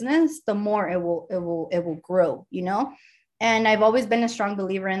your business, the more it will grow, And I've always been a strong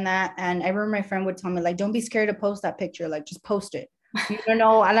believer in that. And I remember my friend would tell me, like, don't be scared to post that picture. Like, just post it. You don't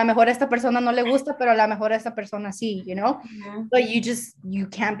know, a la mejor esta persona no le gusta, pero a la mejor esta persona sí, But you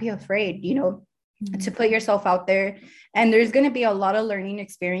can't be afraid, to put yourself out there. And there's going to be a lot of learning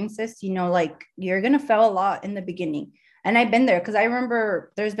experiences, like you're going to fail a lot in the beginning. And I've been there, because I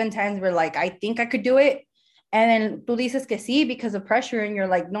remember there's been times where like, I think I could do it. And then tú dices que sí because of pressure. And you're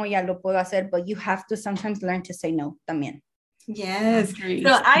like, no, ya lo puedo hacer. But you have to sometimes learn to say no también. Yes.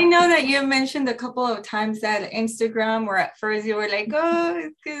 So I know that you mentioned a couple of times that Instagram, where at first you were like, oh,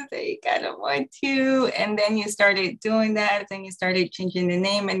 it's because I kind of want to. And then you started doing that. Then you started changing the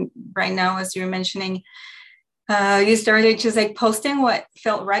name. And right now, as you're mentioning, you started just like posting what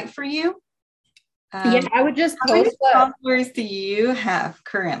felt right for you. Yeah, I would just post. How many followers do you have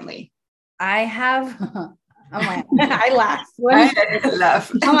currently? I have, I laugh. I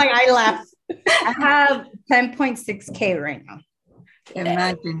laugh. I laugh. I have 10.6K right now.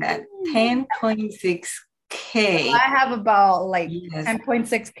 Imagine that. 10.6K. I have about like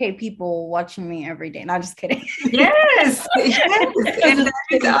 10.6K people watching me every day. Not just kidding. Yes. And that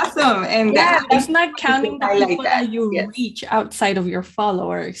is awesome. And that's not counting the people that you reach outside of your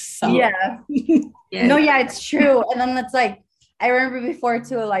followers. So. Yeah. No, yeah, it's true. And then it's like, I remember before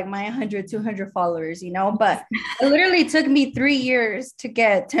too, like my 100, 200 followers, but it literally took me 3 years to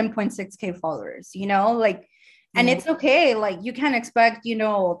get 10.6K followers, like, and it's okay. Like you can't expect,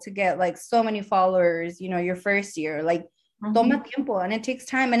 to get like so many followers, your first year, like toma tiempo, and it takes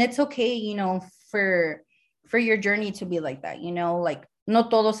time, and it's okay, for your journey to be like that, like no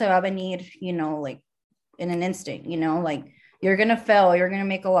todo se va a venir, like in an instant, like you're going to fail, you're going to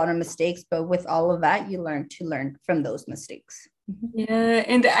make a lot of mistakes, but with all of that, you learn from those mistakes. Yeah.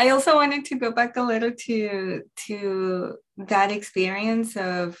 And I also wanted to go back a little to that experience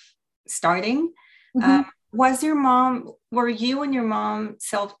of starting. Were you and your mom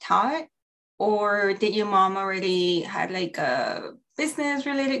self-taught, or did your mom already had like a business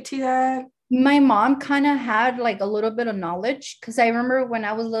related to that? My mom kind of had like a little bit of knowledge, because I remember when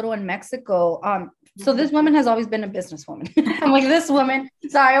I was little in Mexico, so this woman has always been a businesswoman. I'm like, this woman.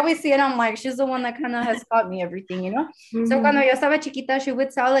 So I always see it. I'm like, she's the one that kind of has taught me everything, So cuando yo estaba chiquita, she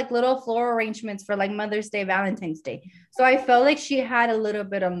would sell like little floral arrangements for like Mother's Day, Valentine's Day. So I felt like she had a little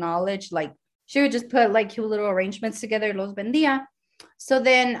bit of knowledge. Like she would just put like cute little arrangements together, los vendía. So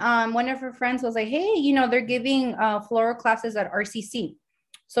then one of her friends was like, hey, they're giving floral classes at RCC.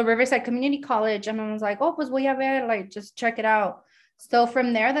 So Riverside Community College, and I was like, oh, pues voy a ver, like, just check it out. So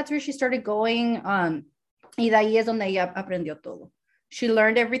from there, that's where she started going. Y de ahí es donde ella aprendió todo. She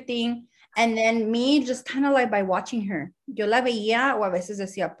learned everything. And then me, just kind of like by watching her, yo la veía, o a veces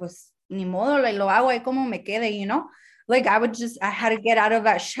decía, pues, ni modo, like, lo hago ahí como me quede, you know? Like, I had to get out of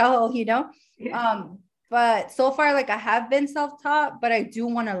that shell, you know? Yeah. But so far, like, I have been self-taught, but I do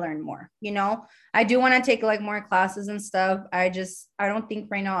want to learn more, you know? I do want to take like more classes and stuff. I don't think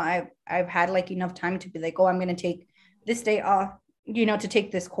right now I've had like enough time to be like, oh, I'm going to take this day off, you know, to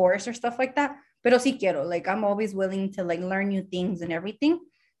take this course or stuff like that. Pero sí quiero, like, I'm always willing to like learn new things and everything.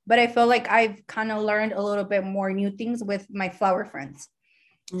 But I feel like I've kind of learned a little bit more new things with my flower friends.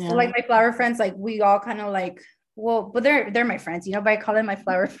 Yeah. So like my flower friends, like we all kind of like, well, but they're my friends, you know, but I call them my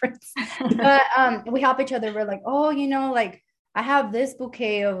flower friends. But we help each other. We're like, oh, you know, like I have this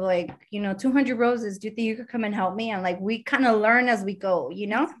bouquet of like, you know, 200 roses. Do you think you could come and help me? And like, we kind of learn as we go, you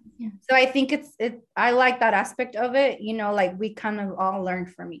know? Yeah. So I think I like that aspect of it, you know, like we kind of all learn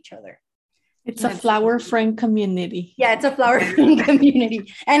from each other. It's a flower friend community. Yeah, it's a flower friend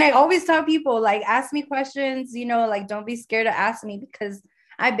community. And I always tell people, like, ask me questions, you know, like, don't be scared to ask me because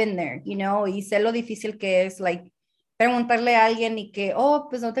I've been there, you know, y sé lo difícil que es, like, preguntarle a alguien y que, oh,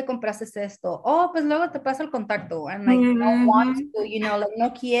 pues no te compraste esto. Oh, pues luego te paso el contacto. And like, don't want to, you know, like,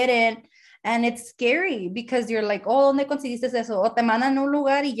 no quieren. And it's scary because you're like, oh, ¿dónde conseguiste eso? O te mandan a un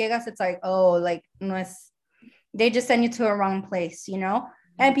lugar y llegas, it's like, oh, like, no es, they just send you to a wrong place, you know?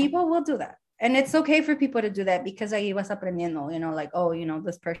 And people will do that. And it's okay for people to do that because ahí vas aprendiendo, you know, like, oh, you know,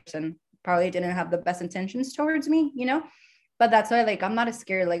 this person probably didn't have the best intentions towards me, you know? But that's why, like, I'm not as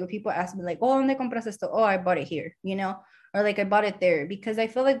scared. Like, when people ask me, like, oh, ¿dónde compras esto? Oh, I bought it here, you know? Or, like, I bought it there. Because I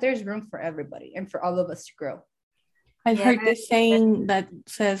feel like there's room for everybody and for all of us to grow. I've heard this saying that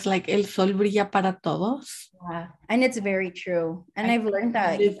says, like, el sol brilla para todos. Yeah. And it's very true. And I've learned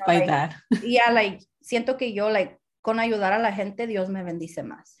that. Live by like, that. Yeah, like, siento que yo, like, con ayudar a la gente, Dios me bendice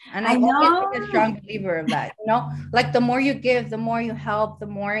más. And I've always been a strong believer of that, you know? Like, the more you give, the more you help, the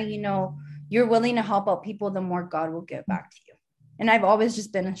more, you know, you're willing to help out people, the more God will give back to you. And I've always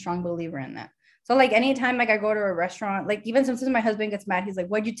just been a strong believer in that. So like anytime like I go to a restaurant, like even sometimes my husband gets mad, he's like,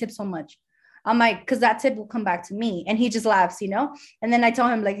 why'd you tip so much? I'm like, because that tip will come back to me. And he just laughs, you know? And then I tell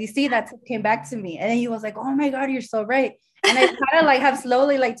him like, you see, that tip came back to me. And then he was like, oh my God, you're so right. And I kind of like have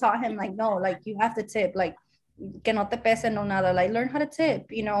slowly like taught him like, no, like you have to tip, like que no te pese no nada, like learn how to tip,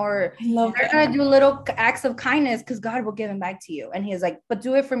 you know, or learn how to do little acts of kindness because God will give them back to you. And he's like, but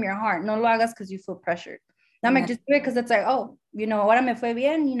do it from your heart. No lo hagas because you feel pressured. And I'm like, just do it because it's like, oh, you know, ahora me fue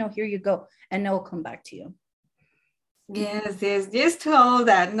bien, you know, here you go. And it will come back to you. Yes, just to all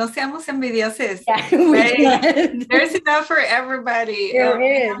that. No seamos envidiosos. Yeah, right? There's enough for everybody. There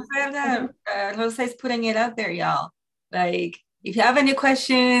is. Rosa putting it out there, y'all. Like, if you have any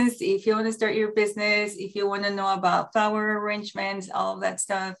questions, if you want to start your business, if you want to know about flower arrangements, all of that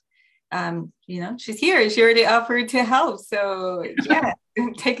stuff, you know, she's here. She already offered to help. So yeah,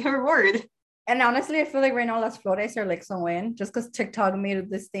 take her word. And honestly, I feel like right now Las Flores are like so in just because TikTok made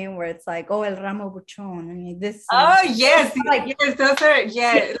this thing where it's like, oh, el ramo buchón. I mean, this. Oh, yes. Like, yes, those are,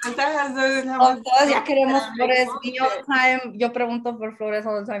 yeah. Rosa has those. Ya queremos flores. All the time. Yo pregunto por flores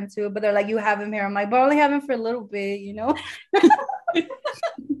all the time too, but they're like, you have them here. I'm like, but I only have them for a little bit, you know?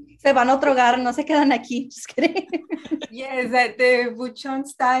 Se van a otro hogar, no se quedan aquí. Just kidding. Yes, that the buchón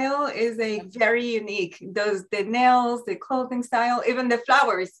style is a very unique. The nails, the clothing style, even the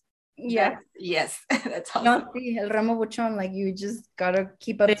flowers. Yeah. Yes. That's awesome. No, sí, el ramo buchón, like you just gotta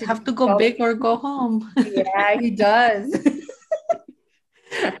keep up. They have to go big or go home. Yeah, he does.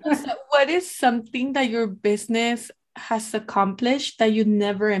 So what is something that your business has accomplished that you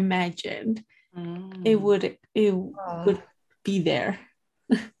never imagined it would be there?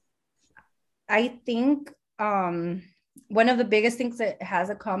 I think one of the biggest things it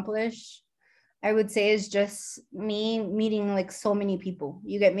has accomplished, I would say, is just me meeting like so many people.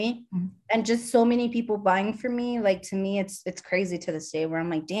 You get me? Mm-hmm. And just so many people buying from me. Like, to me, it's crazy to this day where I'm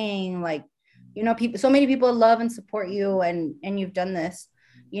like, dang, like, you know, so many people love and support you and you've done this,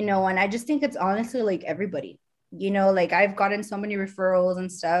 you know, and I just think it's honestly like everybody, you know, like I've gotten so many referrals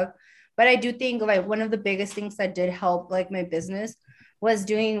and stuff, but I do think like one of the biggest things that did help like my business was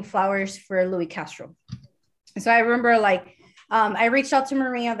doing flowers for Louis Castro. So I remember like, I reached out to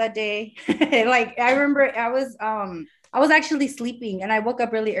Maria that day. Like, I remember I was actually sleeping and I woke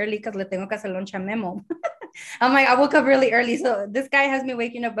up really early because le tengo que hacer lunch a Memo. I'm like, I woke up really early. So this guy has me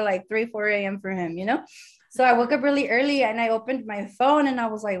waking up at like 4 a.m. for him, you know? So I woke up really early and I opened my phone and I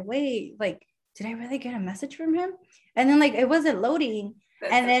was like, wait, like, did I really get a message from him? And then like, it wasn't loading.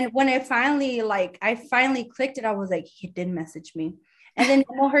 And then when I finally clicked it, I was like, he did message me. And then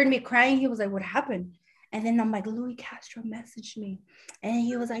Memo heard me crying. He was like, what happened? And then I'm like, Louis Castro messaged me. And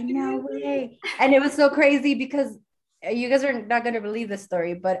he was like, no way. And it was so crazy because you guys are not going to believe this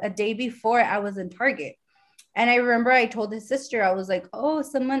story, but a day before I was in Target. And I remember I told his sister, I was like, oh,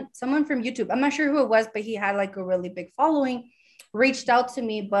 someone from YouTube. I'm not sure who it was, but he had like a really big following, reached out to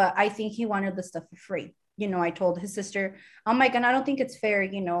me, but I think he wanted the stuff for free. You know, I told his sister, I'm like, and I don't think it's fair,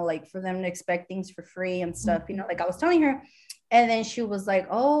 you know, like for them to expect things for free and stuff, you know, like I was telling her. And then she was like,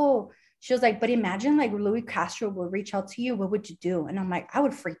 oh, she was like, but imagine like Louis Castro would reach out to you. What would you do? And I'm like, I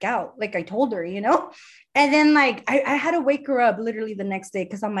would freak out. Like I told her, you know? And then like, I had to wake her up literally the next day.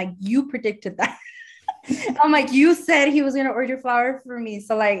 Cause I'm like, you predicted that. I'm like, you said he was going to order flour for me.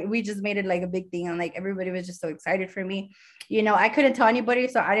 So like, we just made it like a big thing. And like, everybody was just so excited for me. You know, I couldn't tell anybody.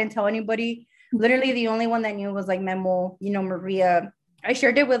 So I didn't tell anybody. Literally the only one that knew was like Memo, you know, Maria. I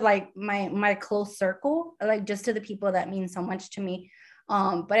shared it with like my close circle, like just to the people that mean so much to me.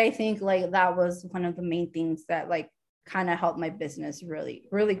 But I think like that was one of the main things that like kind of helped my business really,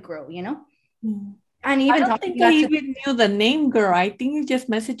 really grow, you know? Mm. And even I don't think I even knew the name, girl. I think you just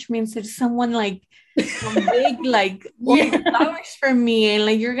messaged me and said someone like big, like flowers for me, and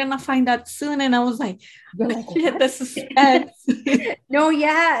like you're gonna find out soon. And I was like, shit, the suspense. No,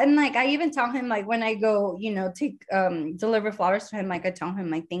 yeah. And like I even tell him like when I go, you know, take deliver flowers to him, like I tell him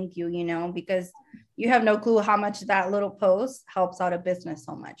like thank you, you know, because you have no clue how much that little post helps out a business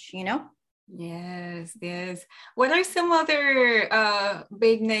so much, you know? Yes, yes. What are some other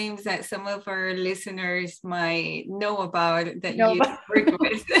big names that some of our listeners might know about that you work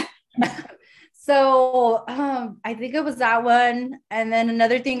with? So I think it was that one. And then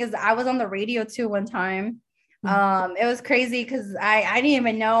another thing is I was on the radio too one time. It was crazy because I didn't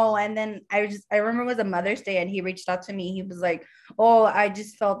even know. And then I remember it was a Mother's Day and he reached out to me. He was like, oh, I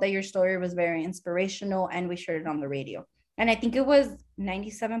just felt that your story was very inspirational and we shared it on the radio. And I think it was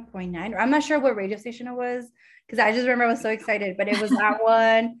 97.9, or I'm not sure what radio station it was because I just remember I was so excited, but it was that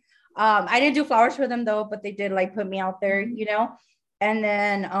one. I didn't do flowers for them though, but they did like put me out there, you know? And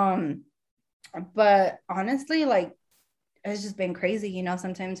then, but honestly, like, it's just been crazy, you know,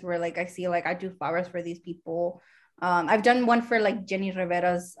 sometimes where like I see like I do flowers for these people. I've done one for like Jenny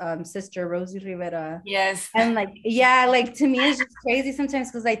Rivera's sister, Rosie Rivera. Yes. And like, yeah, like to me it's just crazy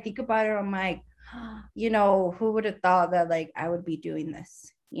sometimes because I think about it, I'm like, you know, who would have thought that like I would be doing this,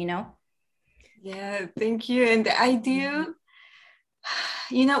 you know? Yeah, thank you. And I do,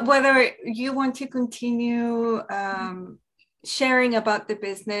 you know, whether you want to continue sharing about the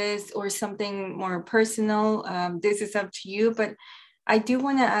business or something more personal, this is up to you. But I do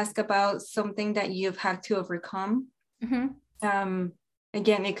want to ask about something that you've had to overcome.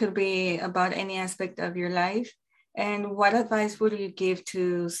 Again, it could be about any aspect of your life. And what advice would you give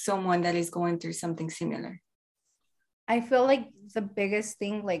to someone that is going through something similar? I feel like the biggest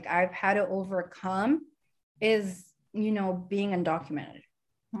thing like I've had to overcome is, you know, being undocumented.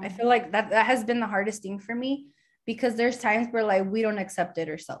 I feel like that has been the hardest thing for me because there's times where like we don't accept it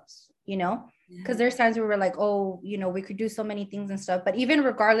ourselves, you know, because there's times where we're like, oh, you know, we could do so many things and stuff, but even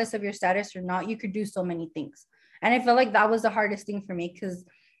regardless of your status or not, you could do so many things. And I feel like that was the hardest thing for me because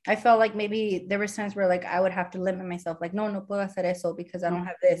I felt like maybe there was times where like I would have to limit myself, like, no puedo hacer eso because I don't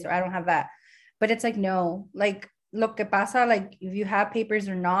have this or I don't have that. But it's like, no, like, lo que pasa, like, if you have papers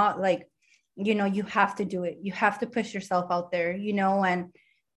or not, like, you know, you have to do it. You have to push yourself out there, you know, and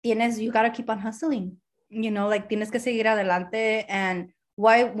you got to keep on hustling, you know, like, tienes que seguir adelante. And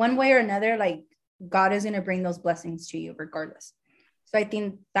one way or another, like, God is going to bring those blessings to you regardless. So I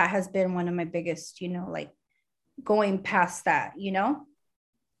think that has been one of my biggest, you know, like, going past that, you know.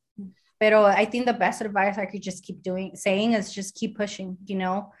 Pero I think the best advice I could just keep saying is just keep pushing, you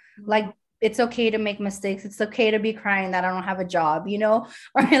know, like it's okay to make mistakes. It's okay to be crying that I don't have a job, you know,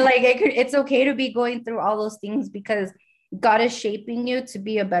 or like it's okay to be going through all those things because God is shaping you to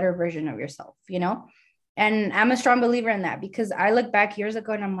be a better version of yourself, you know. And I'm a strong believer in that because I look back years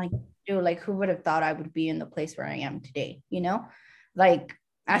ago and I'm like, dude, like who would have thought I would be in the place where I am today, you know, like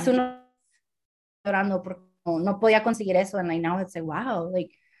hace uno orando porque no podía conseguir eso, and like now it's like wow,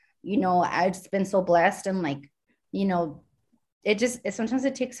 like, you know, I've just been so blessed. And like, you know, sometimes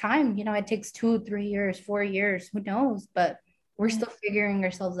it takes time, you know, it takes 2, 3 years, 4 years, who knows, but we're still figuring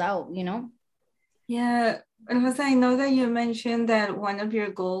ourselves out, you know? Yeah. Rosa, I know that you mentioned that one of your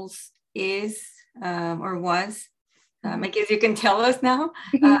goals is, or was, I guess you can tell us now,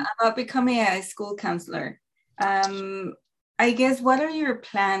 about becoming a school counselor. I guess, what are your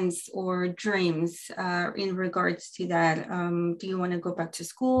plans or dreams in regards to that? Do you want to go back to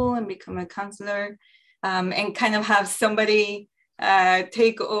school and become a counselor and kind of have somebody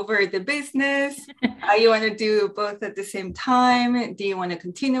take over the business? You want to do both at the same time? Do you want to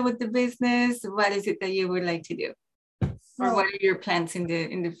continue with the business? What is it that you would like to do? Or what are your plans in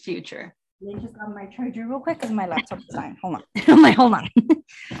the future? Let me just grab my charger real quick because my laptop is dying. Hold on. Hold on.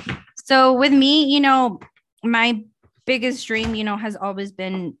 So with me, you know, my biggest dream, you know, has always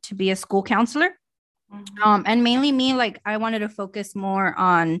been to be a school counselor. And mainly me, like I wanted to focus more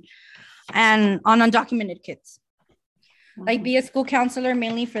on undocumented kids. Like be a school counselor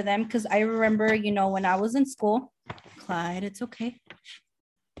mainly for them, because I remember, you know, when I was in school, Clyde, it's okay.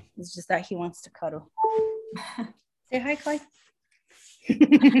 It's just that he wants to cuddle. Say hi, Clyde. Oh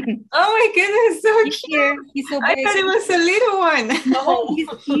my goodness, so He's cute. here. He's so big. I thought it was a little one. Oh, he's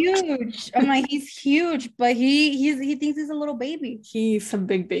huge. I'm like, he's huge, but he thinks he's a little baby. He's a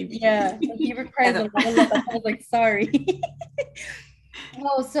big baby. Yeah, he requires a lot of love. I was like, sorry.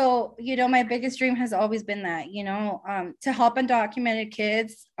 Oh, so you know, my biggest dream has always been that, you know, to help undocumented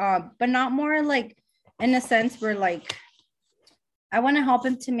kids, but not more like in a sense where like I want to help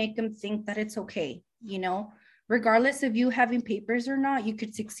them to make them think that it's okay, you know, regardless of you having papers or not, you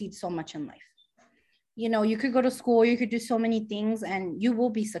could succeed so much in life. You know, you could go to school, you could do so many things and you will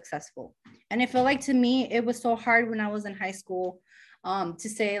be successful. And I feel like to me, it was so hard when I was in high school to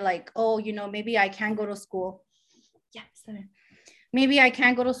say like, oh, you know, maybe I can go to school. Yeah, maybe I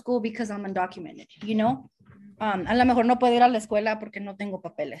can't go to school because I'm undocumented, you know? A lo mejor no puedo ir a la escuela porque no tengo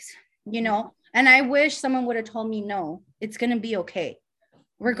papeles, you know? And I wish someone would have told me, no, it's going to be okay.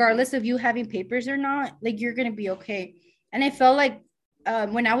 Regardless of you having papers or not, like you're going to be okay. And I felt like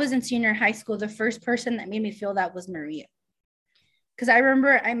when I was in senior high school, the first person that made me feel that was Maria. Because I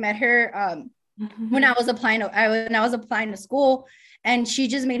remember I met her when I was applying to school, and she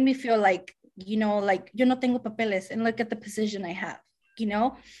just made me feel like, you know, like yo no tengo papeles and look at the position I have, you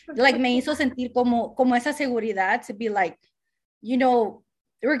know, like me hizo sentir como esa seguridad to be like, you know,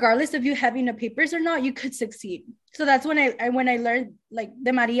 regardless of you having the papers or not, you could succeed. So that's when I learned like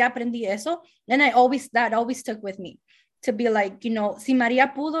de Maria aprendí eso, and that always stuck with me to be like, you know, si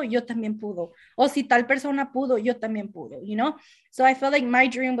Maria pudo, yo también pudo, o si tal persona pudo, yo también pudo, you know. So I felt like my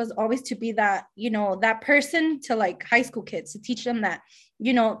dream was always to be that, you know, that person to like high school kids, to teach them that,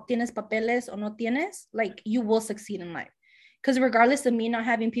 you know, tienes papeles o no tienes, like you will succeed in life. Because regardless of me not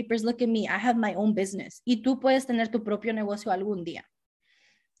having papers, look at me, I have my own business. Y tú puedes tener tu propio negocio algún día.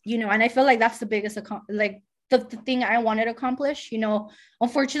 You know, and I feel like that's the biggest, like the thing I wanted to accomplish, you know.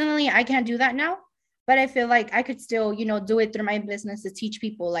 Unfortunately, I can't do that now, but I feel like I could still, you know, do it through my business to teach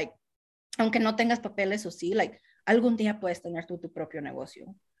people, like, aunque no tengas papeles o sí, like, algún día puedes tener tu propio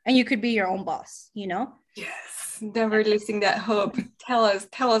negocio. And you could be your own boss, you know? Yes, never losing that hope. Tell us,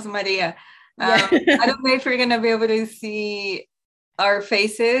 Maria. Yeah. I don't know if we're going to be able to see our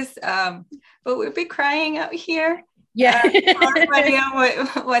faces, but we'll be crying out here. Yeah. Maria,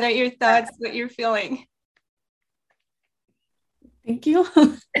 what are your thoughts, what you're feeling? Thank you.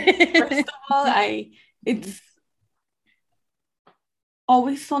 First of all, it's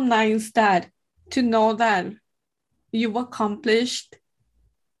always so nice to know that you've accomplished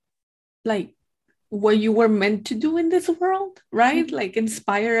like what you were meant to do in this world, right? Mm-hmm. Like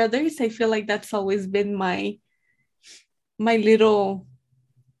inspire others. I feel like that's always been my little,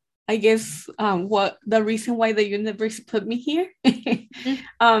 I guess, what the reason why the universe put me here.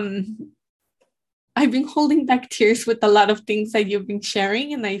 Mm-hmm. I've been holding back tears with a lot of things that you've been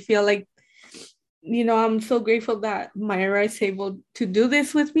sharing, and I feel like, you know, I'm so grateful that Myra is able to do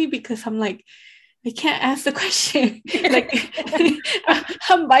this with me, because I'm like, I can't ask the question. Like,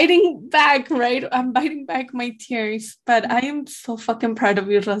 I'm biting back, right? I'm biting back my tears, but I am so fucking proud of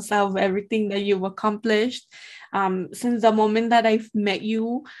you, Rosa, of everything that you've accomplished. Since the moment that I've met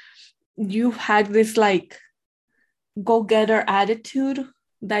you, you've had this like go-getter attitude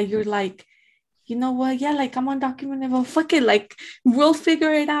that you're like, you know what? Yeah, like I'm undocumented, but fuck it. Like we'll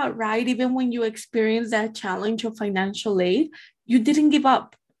figure it out, right? Even when you experience that challenge of financial aid, you didn't give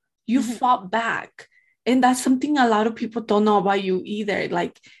up. You mm-hmm. fought back. And that's something a lot of people don't know about you either.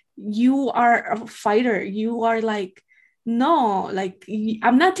 Like you are a fighter. You are like, no, like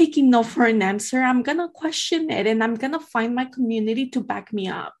I'm not taking no for an answer. I'm going to question it, and I'm going to find my community to back me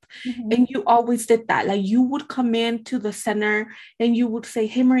up. Mm-hmm. And you always did that. Like you would come into the center and you would say,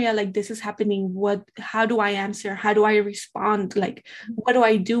 hey, Maria, like this is happening. How do I answer? How do I respond? Like, what do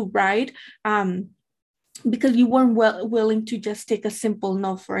I do? Right. Because you weren't willing to just take a simple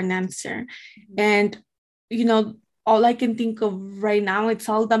no for an answer. Mm-hmm. And, you know, all I can think of right now, it's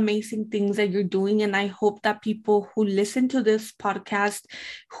all the amazing things that you're doing. And I hope that people who listen to this podcast,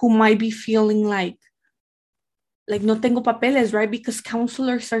 who might be feeling like no tengo papeles, right? Because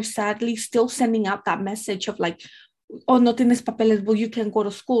counselors are sadly still sending out that message of like, oh, no tienes papeles, well, you can go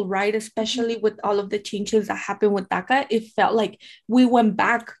to school, right? Especially with all of the changes that happened with DACA, it felt like we went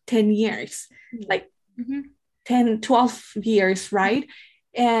back 10 years, like 10, 12 years, right?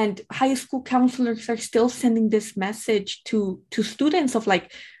 And high school counselors are still sending this message to students of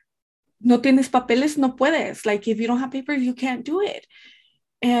like, no tienes papeles, no puedes. Like, if you don't have papers, you can't do it.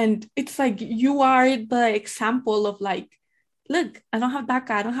 And it's like, you are the example of like, look, I don't have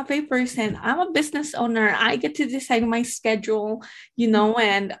DACA, I don't have papers, and I'm a business owner. I get to decide my schedule, you know,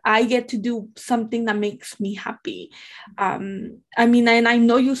 and I get to do something that makes me happy. I mean, and I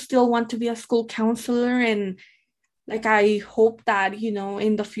know you still want to be a school counselor, and like, I hope that, you know,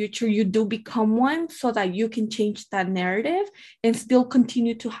 in the future you do become one so that you can change that narrative and still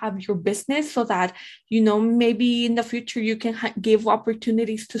continue to have your business so that, you know, maybe in the future you can give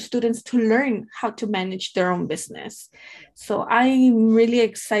opportunities to students to learn how to manage their own business. So I'm really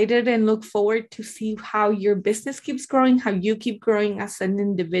excited and look forward to see how your business keeps growing, how you keep growing as an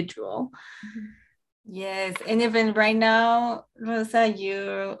individual. Yes, and even right now, Rosa,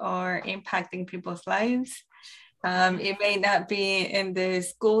 you are impacting people's lives. It may not be in the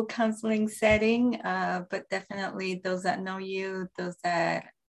school counseling setting, but definitely those that know you, those that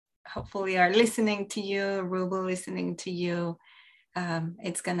hopefully are listening to you, Rubo listening to you,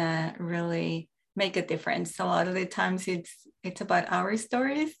 it's gonna really make a difference. A lot of the times it's about our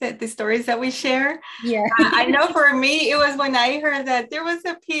stories, the stories that we share. Yeah. I know for me, it was when I heard that there was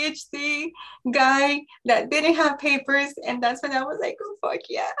a PhD guy that didn't have papers, and that's when I was like, oh, fuck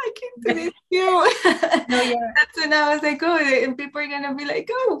yeah, I can do this too. No, yeah. That's when I was like, oh, and people are gonna be like,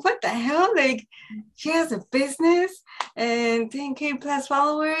 oh, what the hell? Like, she has a business and 10K plus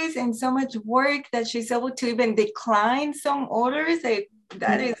followers and so much work that she's able to even decline some orders. Like,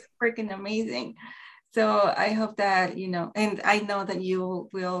 that is freaking amazing. So I hope that, you know, and I know that you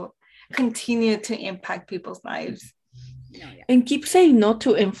will continue to impact people's lives. And keep saying no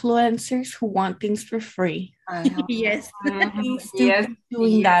to influencers who want things for free. Yes. Please do keep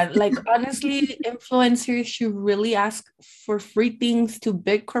doing that. Like, honestly, influencers should really ask for free things to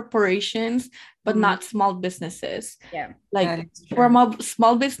big corporations, but not small businesses. Yeah. Like, from a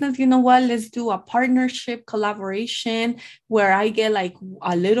small business, you know what? Let's do a partnership collaboration where I get like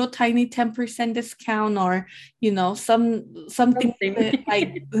a little tiny 10% discount, or, you know, something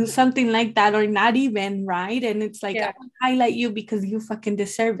like something like that, or not even, right? And it's like, I will highlight you because you fucking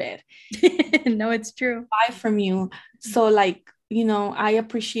deserve it. No, it's true. Buy from you. So, like, you know, I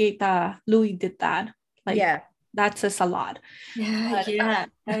appreciate that Louis did that. Like, that says a lot.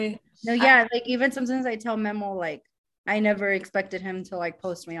 No, yeah, like even sometimes I tell Memo, like, I never expected him to like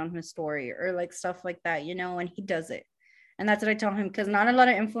post me on his story or like stuff like that, you know, and he does it. And that's what I tell him, because not a lot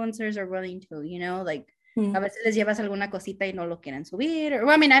of influencers are willing to, you know, like a veces les llevas alguna cosita y no lo quieren subir. Or,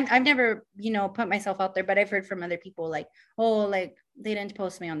 well, I mean, I've never, you know, put myself out there, but I've heard from other people like, oh, like they didn't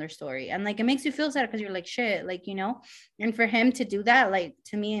post me on their story. And like, it makes you feel sad because you're like, shit, like, you know, and for him to do that, like,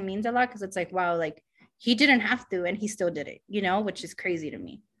 to me, it means a lot, because it's like, wow, like he didn't have to and he still did it, you know, which is crazy to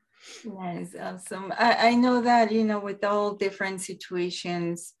me. Nice, awesome. I know that, you know, with all different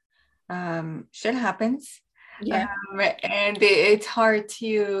situations, shit happens. Yeah. And it's hard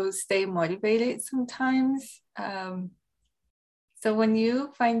to stay motivated sometimes. So when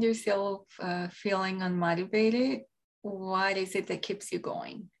you find yourself feeling unmotivated, what is it that keeps you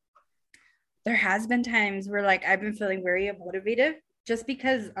going? There has been times where like I've been feeling very unmotivated, just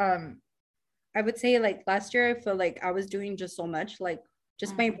because I would say like last year I feel like I was doing just so much, like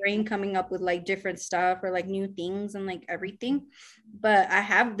just my brain coming up with like different stuff or like new things and like everything. But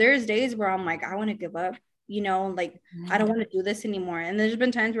there's days where I'm like, I want to give up, you know, like I don't want to do this anymore. And there's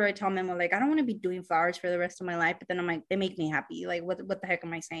been times where I tell Memo, like, I don't want to be doing flowers for the rest of my life. But then I'm like, they make me happy. Like, what the heck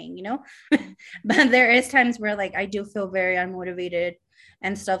am I saying, you know? But there is times where like I do feel very unmotivated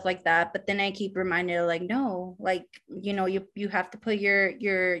and stuff like that. But then I keep reminded, like, no, like, you know, you have to put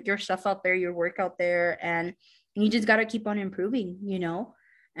your stuff out there, your work out there, and you just got to keep on improving, you know?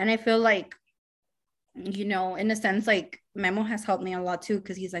 And I feel like, you know, in a sense, like Memo has helped me a lot too,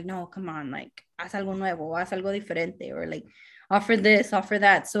 because he's like, no, come on, like, haz algo nuevo, haz algo diferente, or like, offer this, offer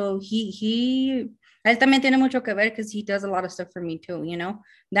that. So él también tiene mucho que ver, because he does a lot of stuff for me too, you know,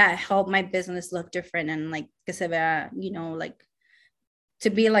 that help my business look different and like, que se vea, you know, like, to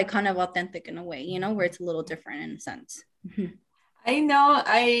be like kind of authentic in a way, you know, where it's a little different in a sense. I know,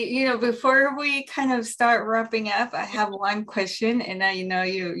 you know, before we kind of start wrapping up, I have one question. And I know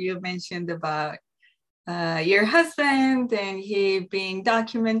you mentioned about your husband and he being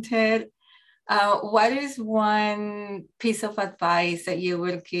documented. What is one piece of advice that you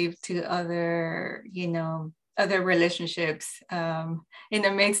would give to other other relationships in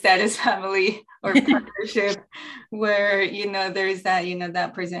a mixed status family or partnership where, there's that,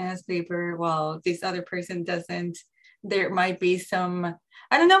 that person has paper while this other person doesn't. There might be some,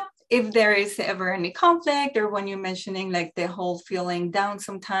 I don't know if there is ever any conflict, or when you're mentioning like the whole feeling down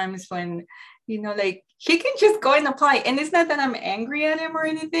sometimes when, like he can just go and apply. And it's not that I'm angry at him or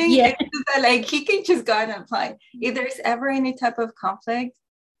anything. Yeah. It's just that like he can just go and apply. If there's ever any type of conflict,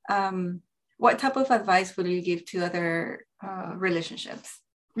 what type of advice would you give to other relationships?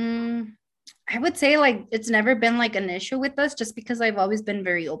 I would say like it's never been like an issue with us, just because I've always been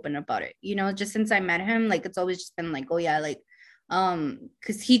very open about it. Just since I met him, like it's always just been like, oh yeah, like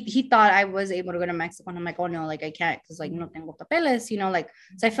because he thought I was able to go to Mexico, and I'm like, oh no, like I can't, because like no tengo papeles, like,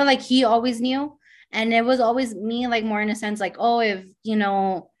 so I feel like he always knew, and it was always me like more in a sense like, oh, if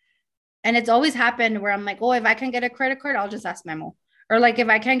and it's always happened where I'm like, oh, if I can get a credit card, I'll just ask Memo. Or like if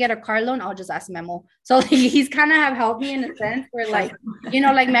I can't get a car loan, I'll just ask Memo. So like, he's kind of have helped me in a sense where like, like me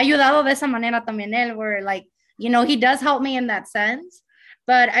ha ayudado de esa manera también él, where like, he does help me in that sense.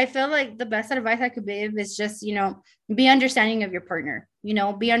 But I feel like the best advice I could give is just, be understanding of your partner,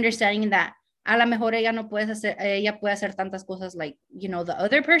 be understanding that a la mejor ella puede hacer tantas cosas like, the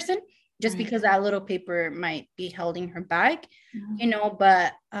other person, just because that little paper might be holding her back,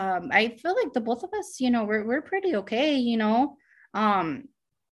 but I feel like the both of us, we're pretty okay,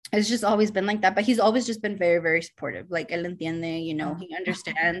 it's just always been like that. But he's always just been very, very supportive. Like, él entiende, he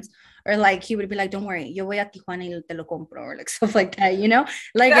understands. Or like, he would be like, don't worry, yo voy a Tijuana y te lo compro, or like stuff like that,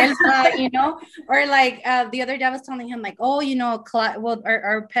 Like, or like the other day I was telling him like, oh, Clyde, well,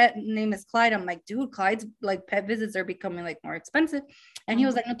 our pet name is Clyde. I'm like, dude, Clyde's like pet visits are becoming like more expensive. And he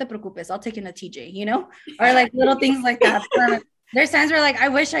was like, no te preocupes, I'll take in a TJ, or like little things like that. There's times where like I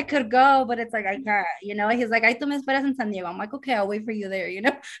wish I could go, but it's like I can't, He's like, ay, tú me esperas en San Diego. I'm like, okay, I'll wait for you there,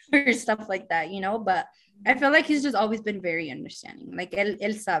 or stuff like that, But I feel like he's just always been very understanding. Like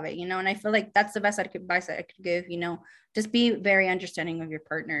él sabe, and I feel like that's the best advice I could give, just be very understanding of your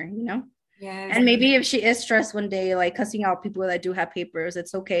partner, Yes. And maybe if she is stressed one day, like cussing out people that do have papers,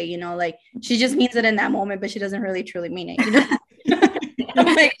 it's okay, like she just means it in that moment, but she doesn't really truly mean it,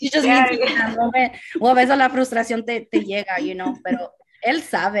 Like, you just need to in that moment. Well, a veces la frustración te llega, pero él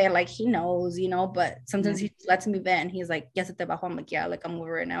sabe, like he knows, but sometimes he lets me vent and he's like, ya se te bajó. I'm like, yeah, like I'm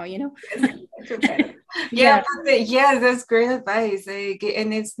over it now, Yeah, that's great advice. Like,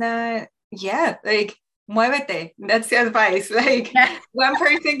 and it's not, like, muévete. That's the advice. Like, one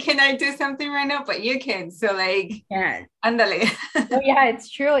person cannot do something right now, but you can. So, like, ándale. Oh, yeah, it's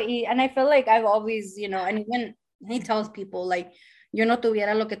true. And I feel like I've always, and even he tells people, like, yo no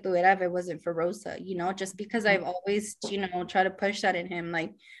tuviera lo que tuviera if it wasn't for Rosa, just because I've always, tried to push that in him.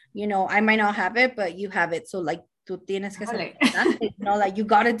 Like, I might not have it, but you have it. So, like, tú tienes que hacer it, like, you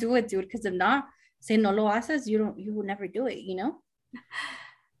got to do it, dude. Because if not, si no lo haces, you will never do it,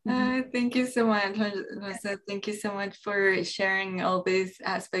 Thank you so much, Rosa. Thank you so much for sharing all these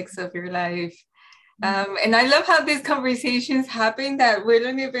aspects of your life. And I love how these conversations happen that we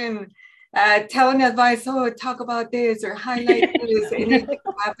don't even telling advice, talk about this or highlight this, and it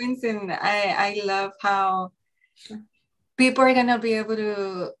happens. And I love how people are gonna be able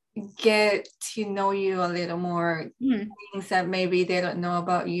to get to know you a little more, things that maybe they don't know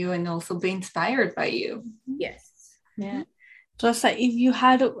about you, and also be inspired by you. Yes. Yeah. Rosa, if you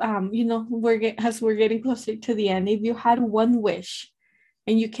had, we're getting closer to the end, if you had one wish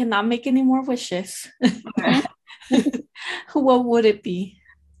and you cannot make any more wishes, what would it be?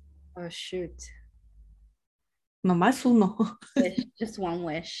 Oh, shoot. Nomás uno. Just one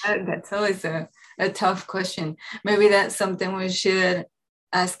wish. That's always a tough question. Maybe that's something we should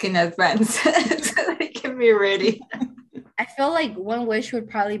ask in advance so they can be ready. I feel like one wish would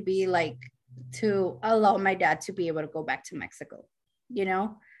probably be like to allow my dad to be able to go back to Mexico,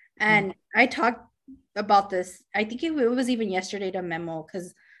 And I talked about this. I think it was even yesterday to Memo,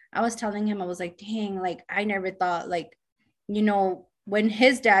 because I was telling him, I was like, dang, like I never thought, like, when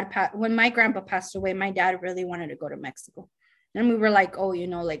my grandpa passed away, my dad really wanted to go to Mexico. And we were like, oh,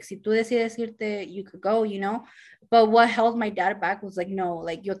 like, si tú decides irte, you could go, But what held my dad back was like, no,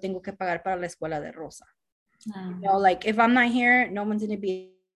 like, yo tengo que pagar para la escuela de Rosa. Like, if I'm not here, no one's going to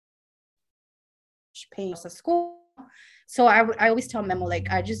be paying us a school. So I always tell Memo,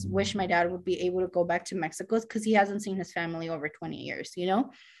 like, I just wish my dad would be able to go back to Mexico, because he hasn't seen his family over 20 years,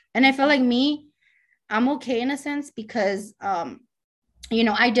 And I feel like I'm okay in a sense, because,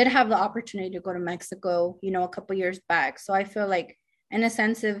 I did have the opportunity to go to Mexico, a couple years back. So I feel like, in a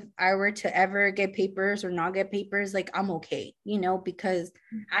sense, if I were to ever get papers or not get papers, like, I'm okay, because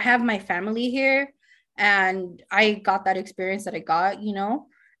I have my family here and I got that experience that I got,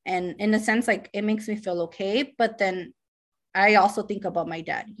 And in a sense, like, it makes me feel okay. But then I also think about my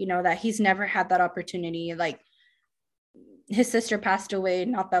dad, you know, that he's never had that opportunity. Like, his sister passed away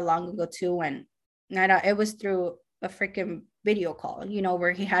not that long ago too, and it was through a freaking video call, you know,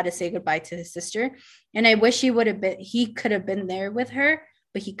 where he had to say goodbye to his sister. And I wish he could have been there with her,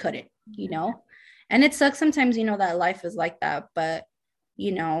 but he couldn't, you know. And it sucks sometimes, you know, that life is like that. But,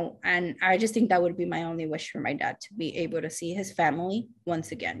 you know, and I just think that would be my only wish for my dad, to be able to see his family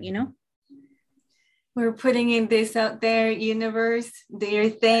once again, you know. We're putting in this out there, universe, do your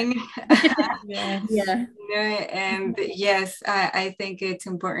thing. Yes. Yeah. You know, and yes, I think it's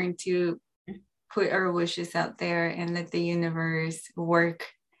important to put our wishes out there and let the universe work.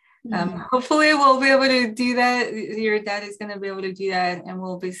 Hopefully we'll be able to do that. Your dad is going to be able to do that, and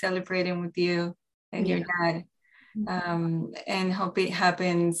we'll be celebrating with you and your dad. And hope it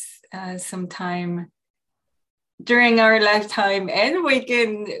happens sometime during our lifetime, and we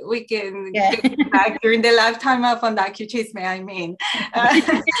can get you back during the lifetime of Andaki Chisme, I mean.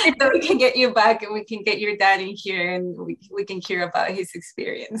 So we can get you back, and we can get your dad in here, and we can hear about his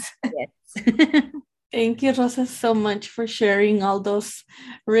experience. Yes. Thank you, Rosa, so much for sharing all those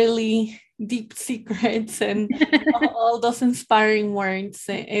really deep secrets and all those inspiring words.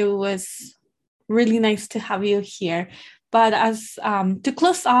 It was really nice to have you here. But as to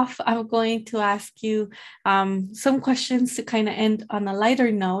close off, I'm going to ask you some questions to kind of end on a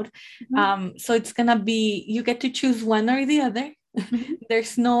lighter note. So it's going to be, you get to choose one or the other.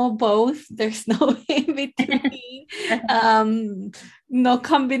 There's no both. There's no in between. No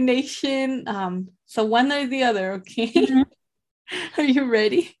combination. So one or the other, okay? Are you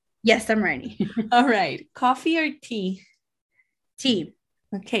ready? Yes, I'm ready. All right. Coffee or tea? Tea.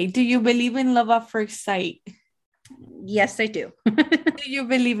 Okay. Do you believe in love at first sight? Yes, I do. Do you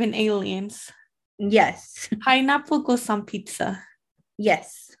believe in aliens? Yes. Pineapple goes on pizza.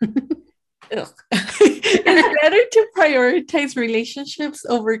 Yes. It's better to prioritize relationships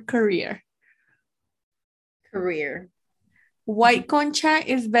over career. Career. White concha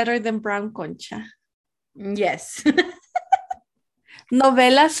is better than brown concha. Yes.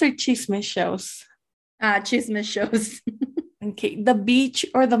 Novelas or chisme shows? Chisme shows. Okay. The beach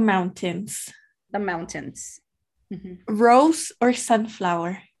or the mountains? The mountains. Rose or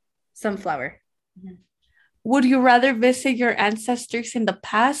sunflower? Sunflower. Would you rather visit your ancestors in the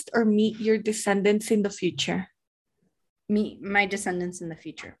past or meet your descendants in the future? Meet my descendants in the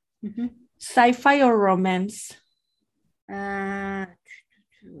future. Sci-fi or romance?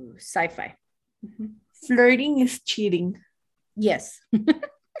 Sci-fi. Flirting is cheating. Yes.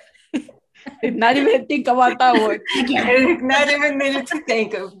 Did not even think about that one. Not even minute to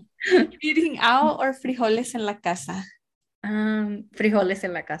think of. Eating out or frijoles en la casa? Frijoles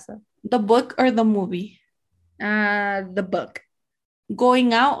en la casa. The book or the movie? The book.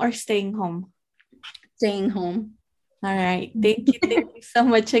 Going out or staying home? Staying home. All right. Thank you so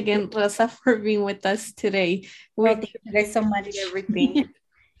much again, Rosa, for being with us today. Thank you guys so much. Everything.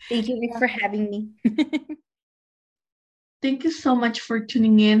 Thank you for having me. Thank you so much for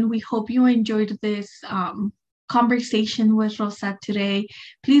tuning in. We hope you enjoyed this conversation with Rosa today.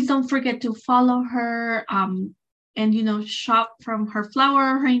 Please don't forget to follow her and, you know, shop from her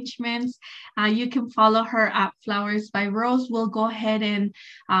flower arrangements. You can follow her at Flowers by Rose. We'll go ahead and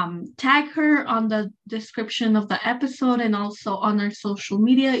tag her on the description of the episode and also on our social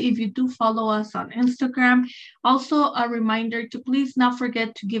media if you do follow us on Instagram. Also, a reminder to please not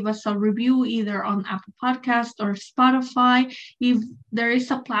forget to give us a review either on Apple Podcast or Spotify. If there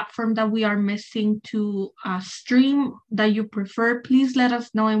is a platform that we are missing to stream that you prefer, please let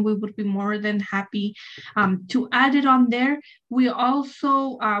us know and we would be more than happy to add it on there. We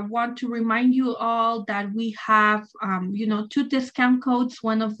also want to remind you all that we have, you know, 2 discount codes,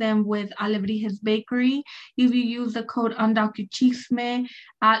 one of them with Alebrijes Bakery. If you use the code ANDAKICHISME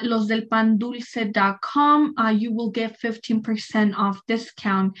at losdelpandulce.com, you will get 15% off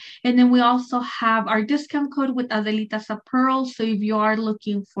discount. And then we also have our discount code with Adelitas Apparel. So if you are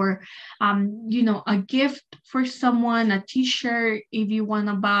looking for, you know, a gift for someone, a t-shirt, if you want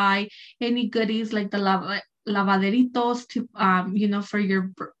to buy any goodies like the lavaderitos to, you know, for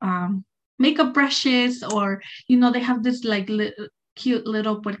your makeup brushes, or, you know, they have this like cute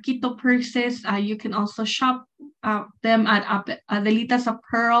little puerquito purses. You can also shop them at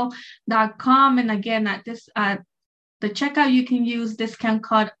adelitasapparel.com. And again, at the checkout, you can use discount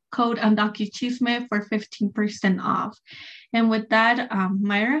code ANDAKICHISME for 15% off. And with that,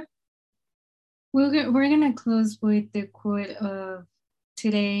 Myra? We're going to close with the quote of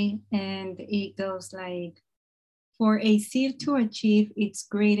today, and it goes like, for a seed to achieve its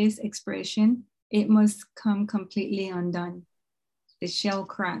greatest expression, it must come completely undone. the shell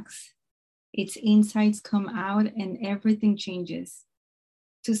cracks, its insides come out, and everything changes.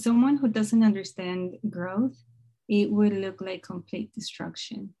 To someone who doesn't understand growth, it would look like complete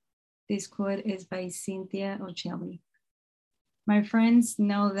destruction. This quote is by Cynthia Ochelli. My friends,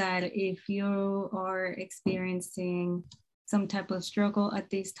 know that if you are experiencing some type of struggle at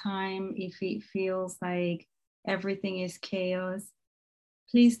this time, if it feels like everything is chaos,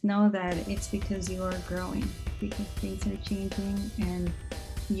 please know that it's because you are growing, because things are changing and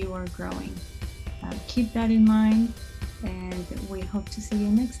you are growing. Keep that in mind, and we hope to see you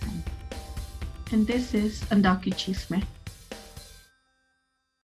next time. And this is Andaki Chisme.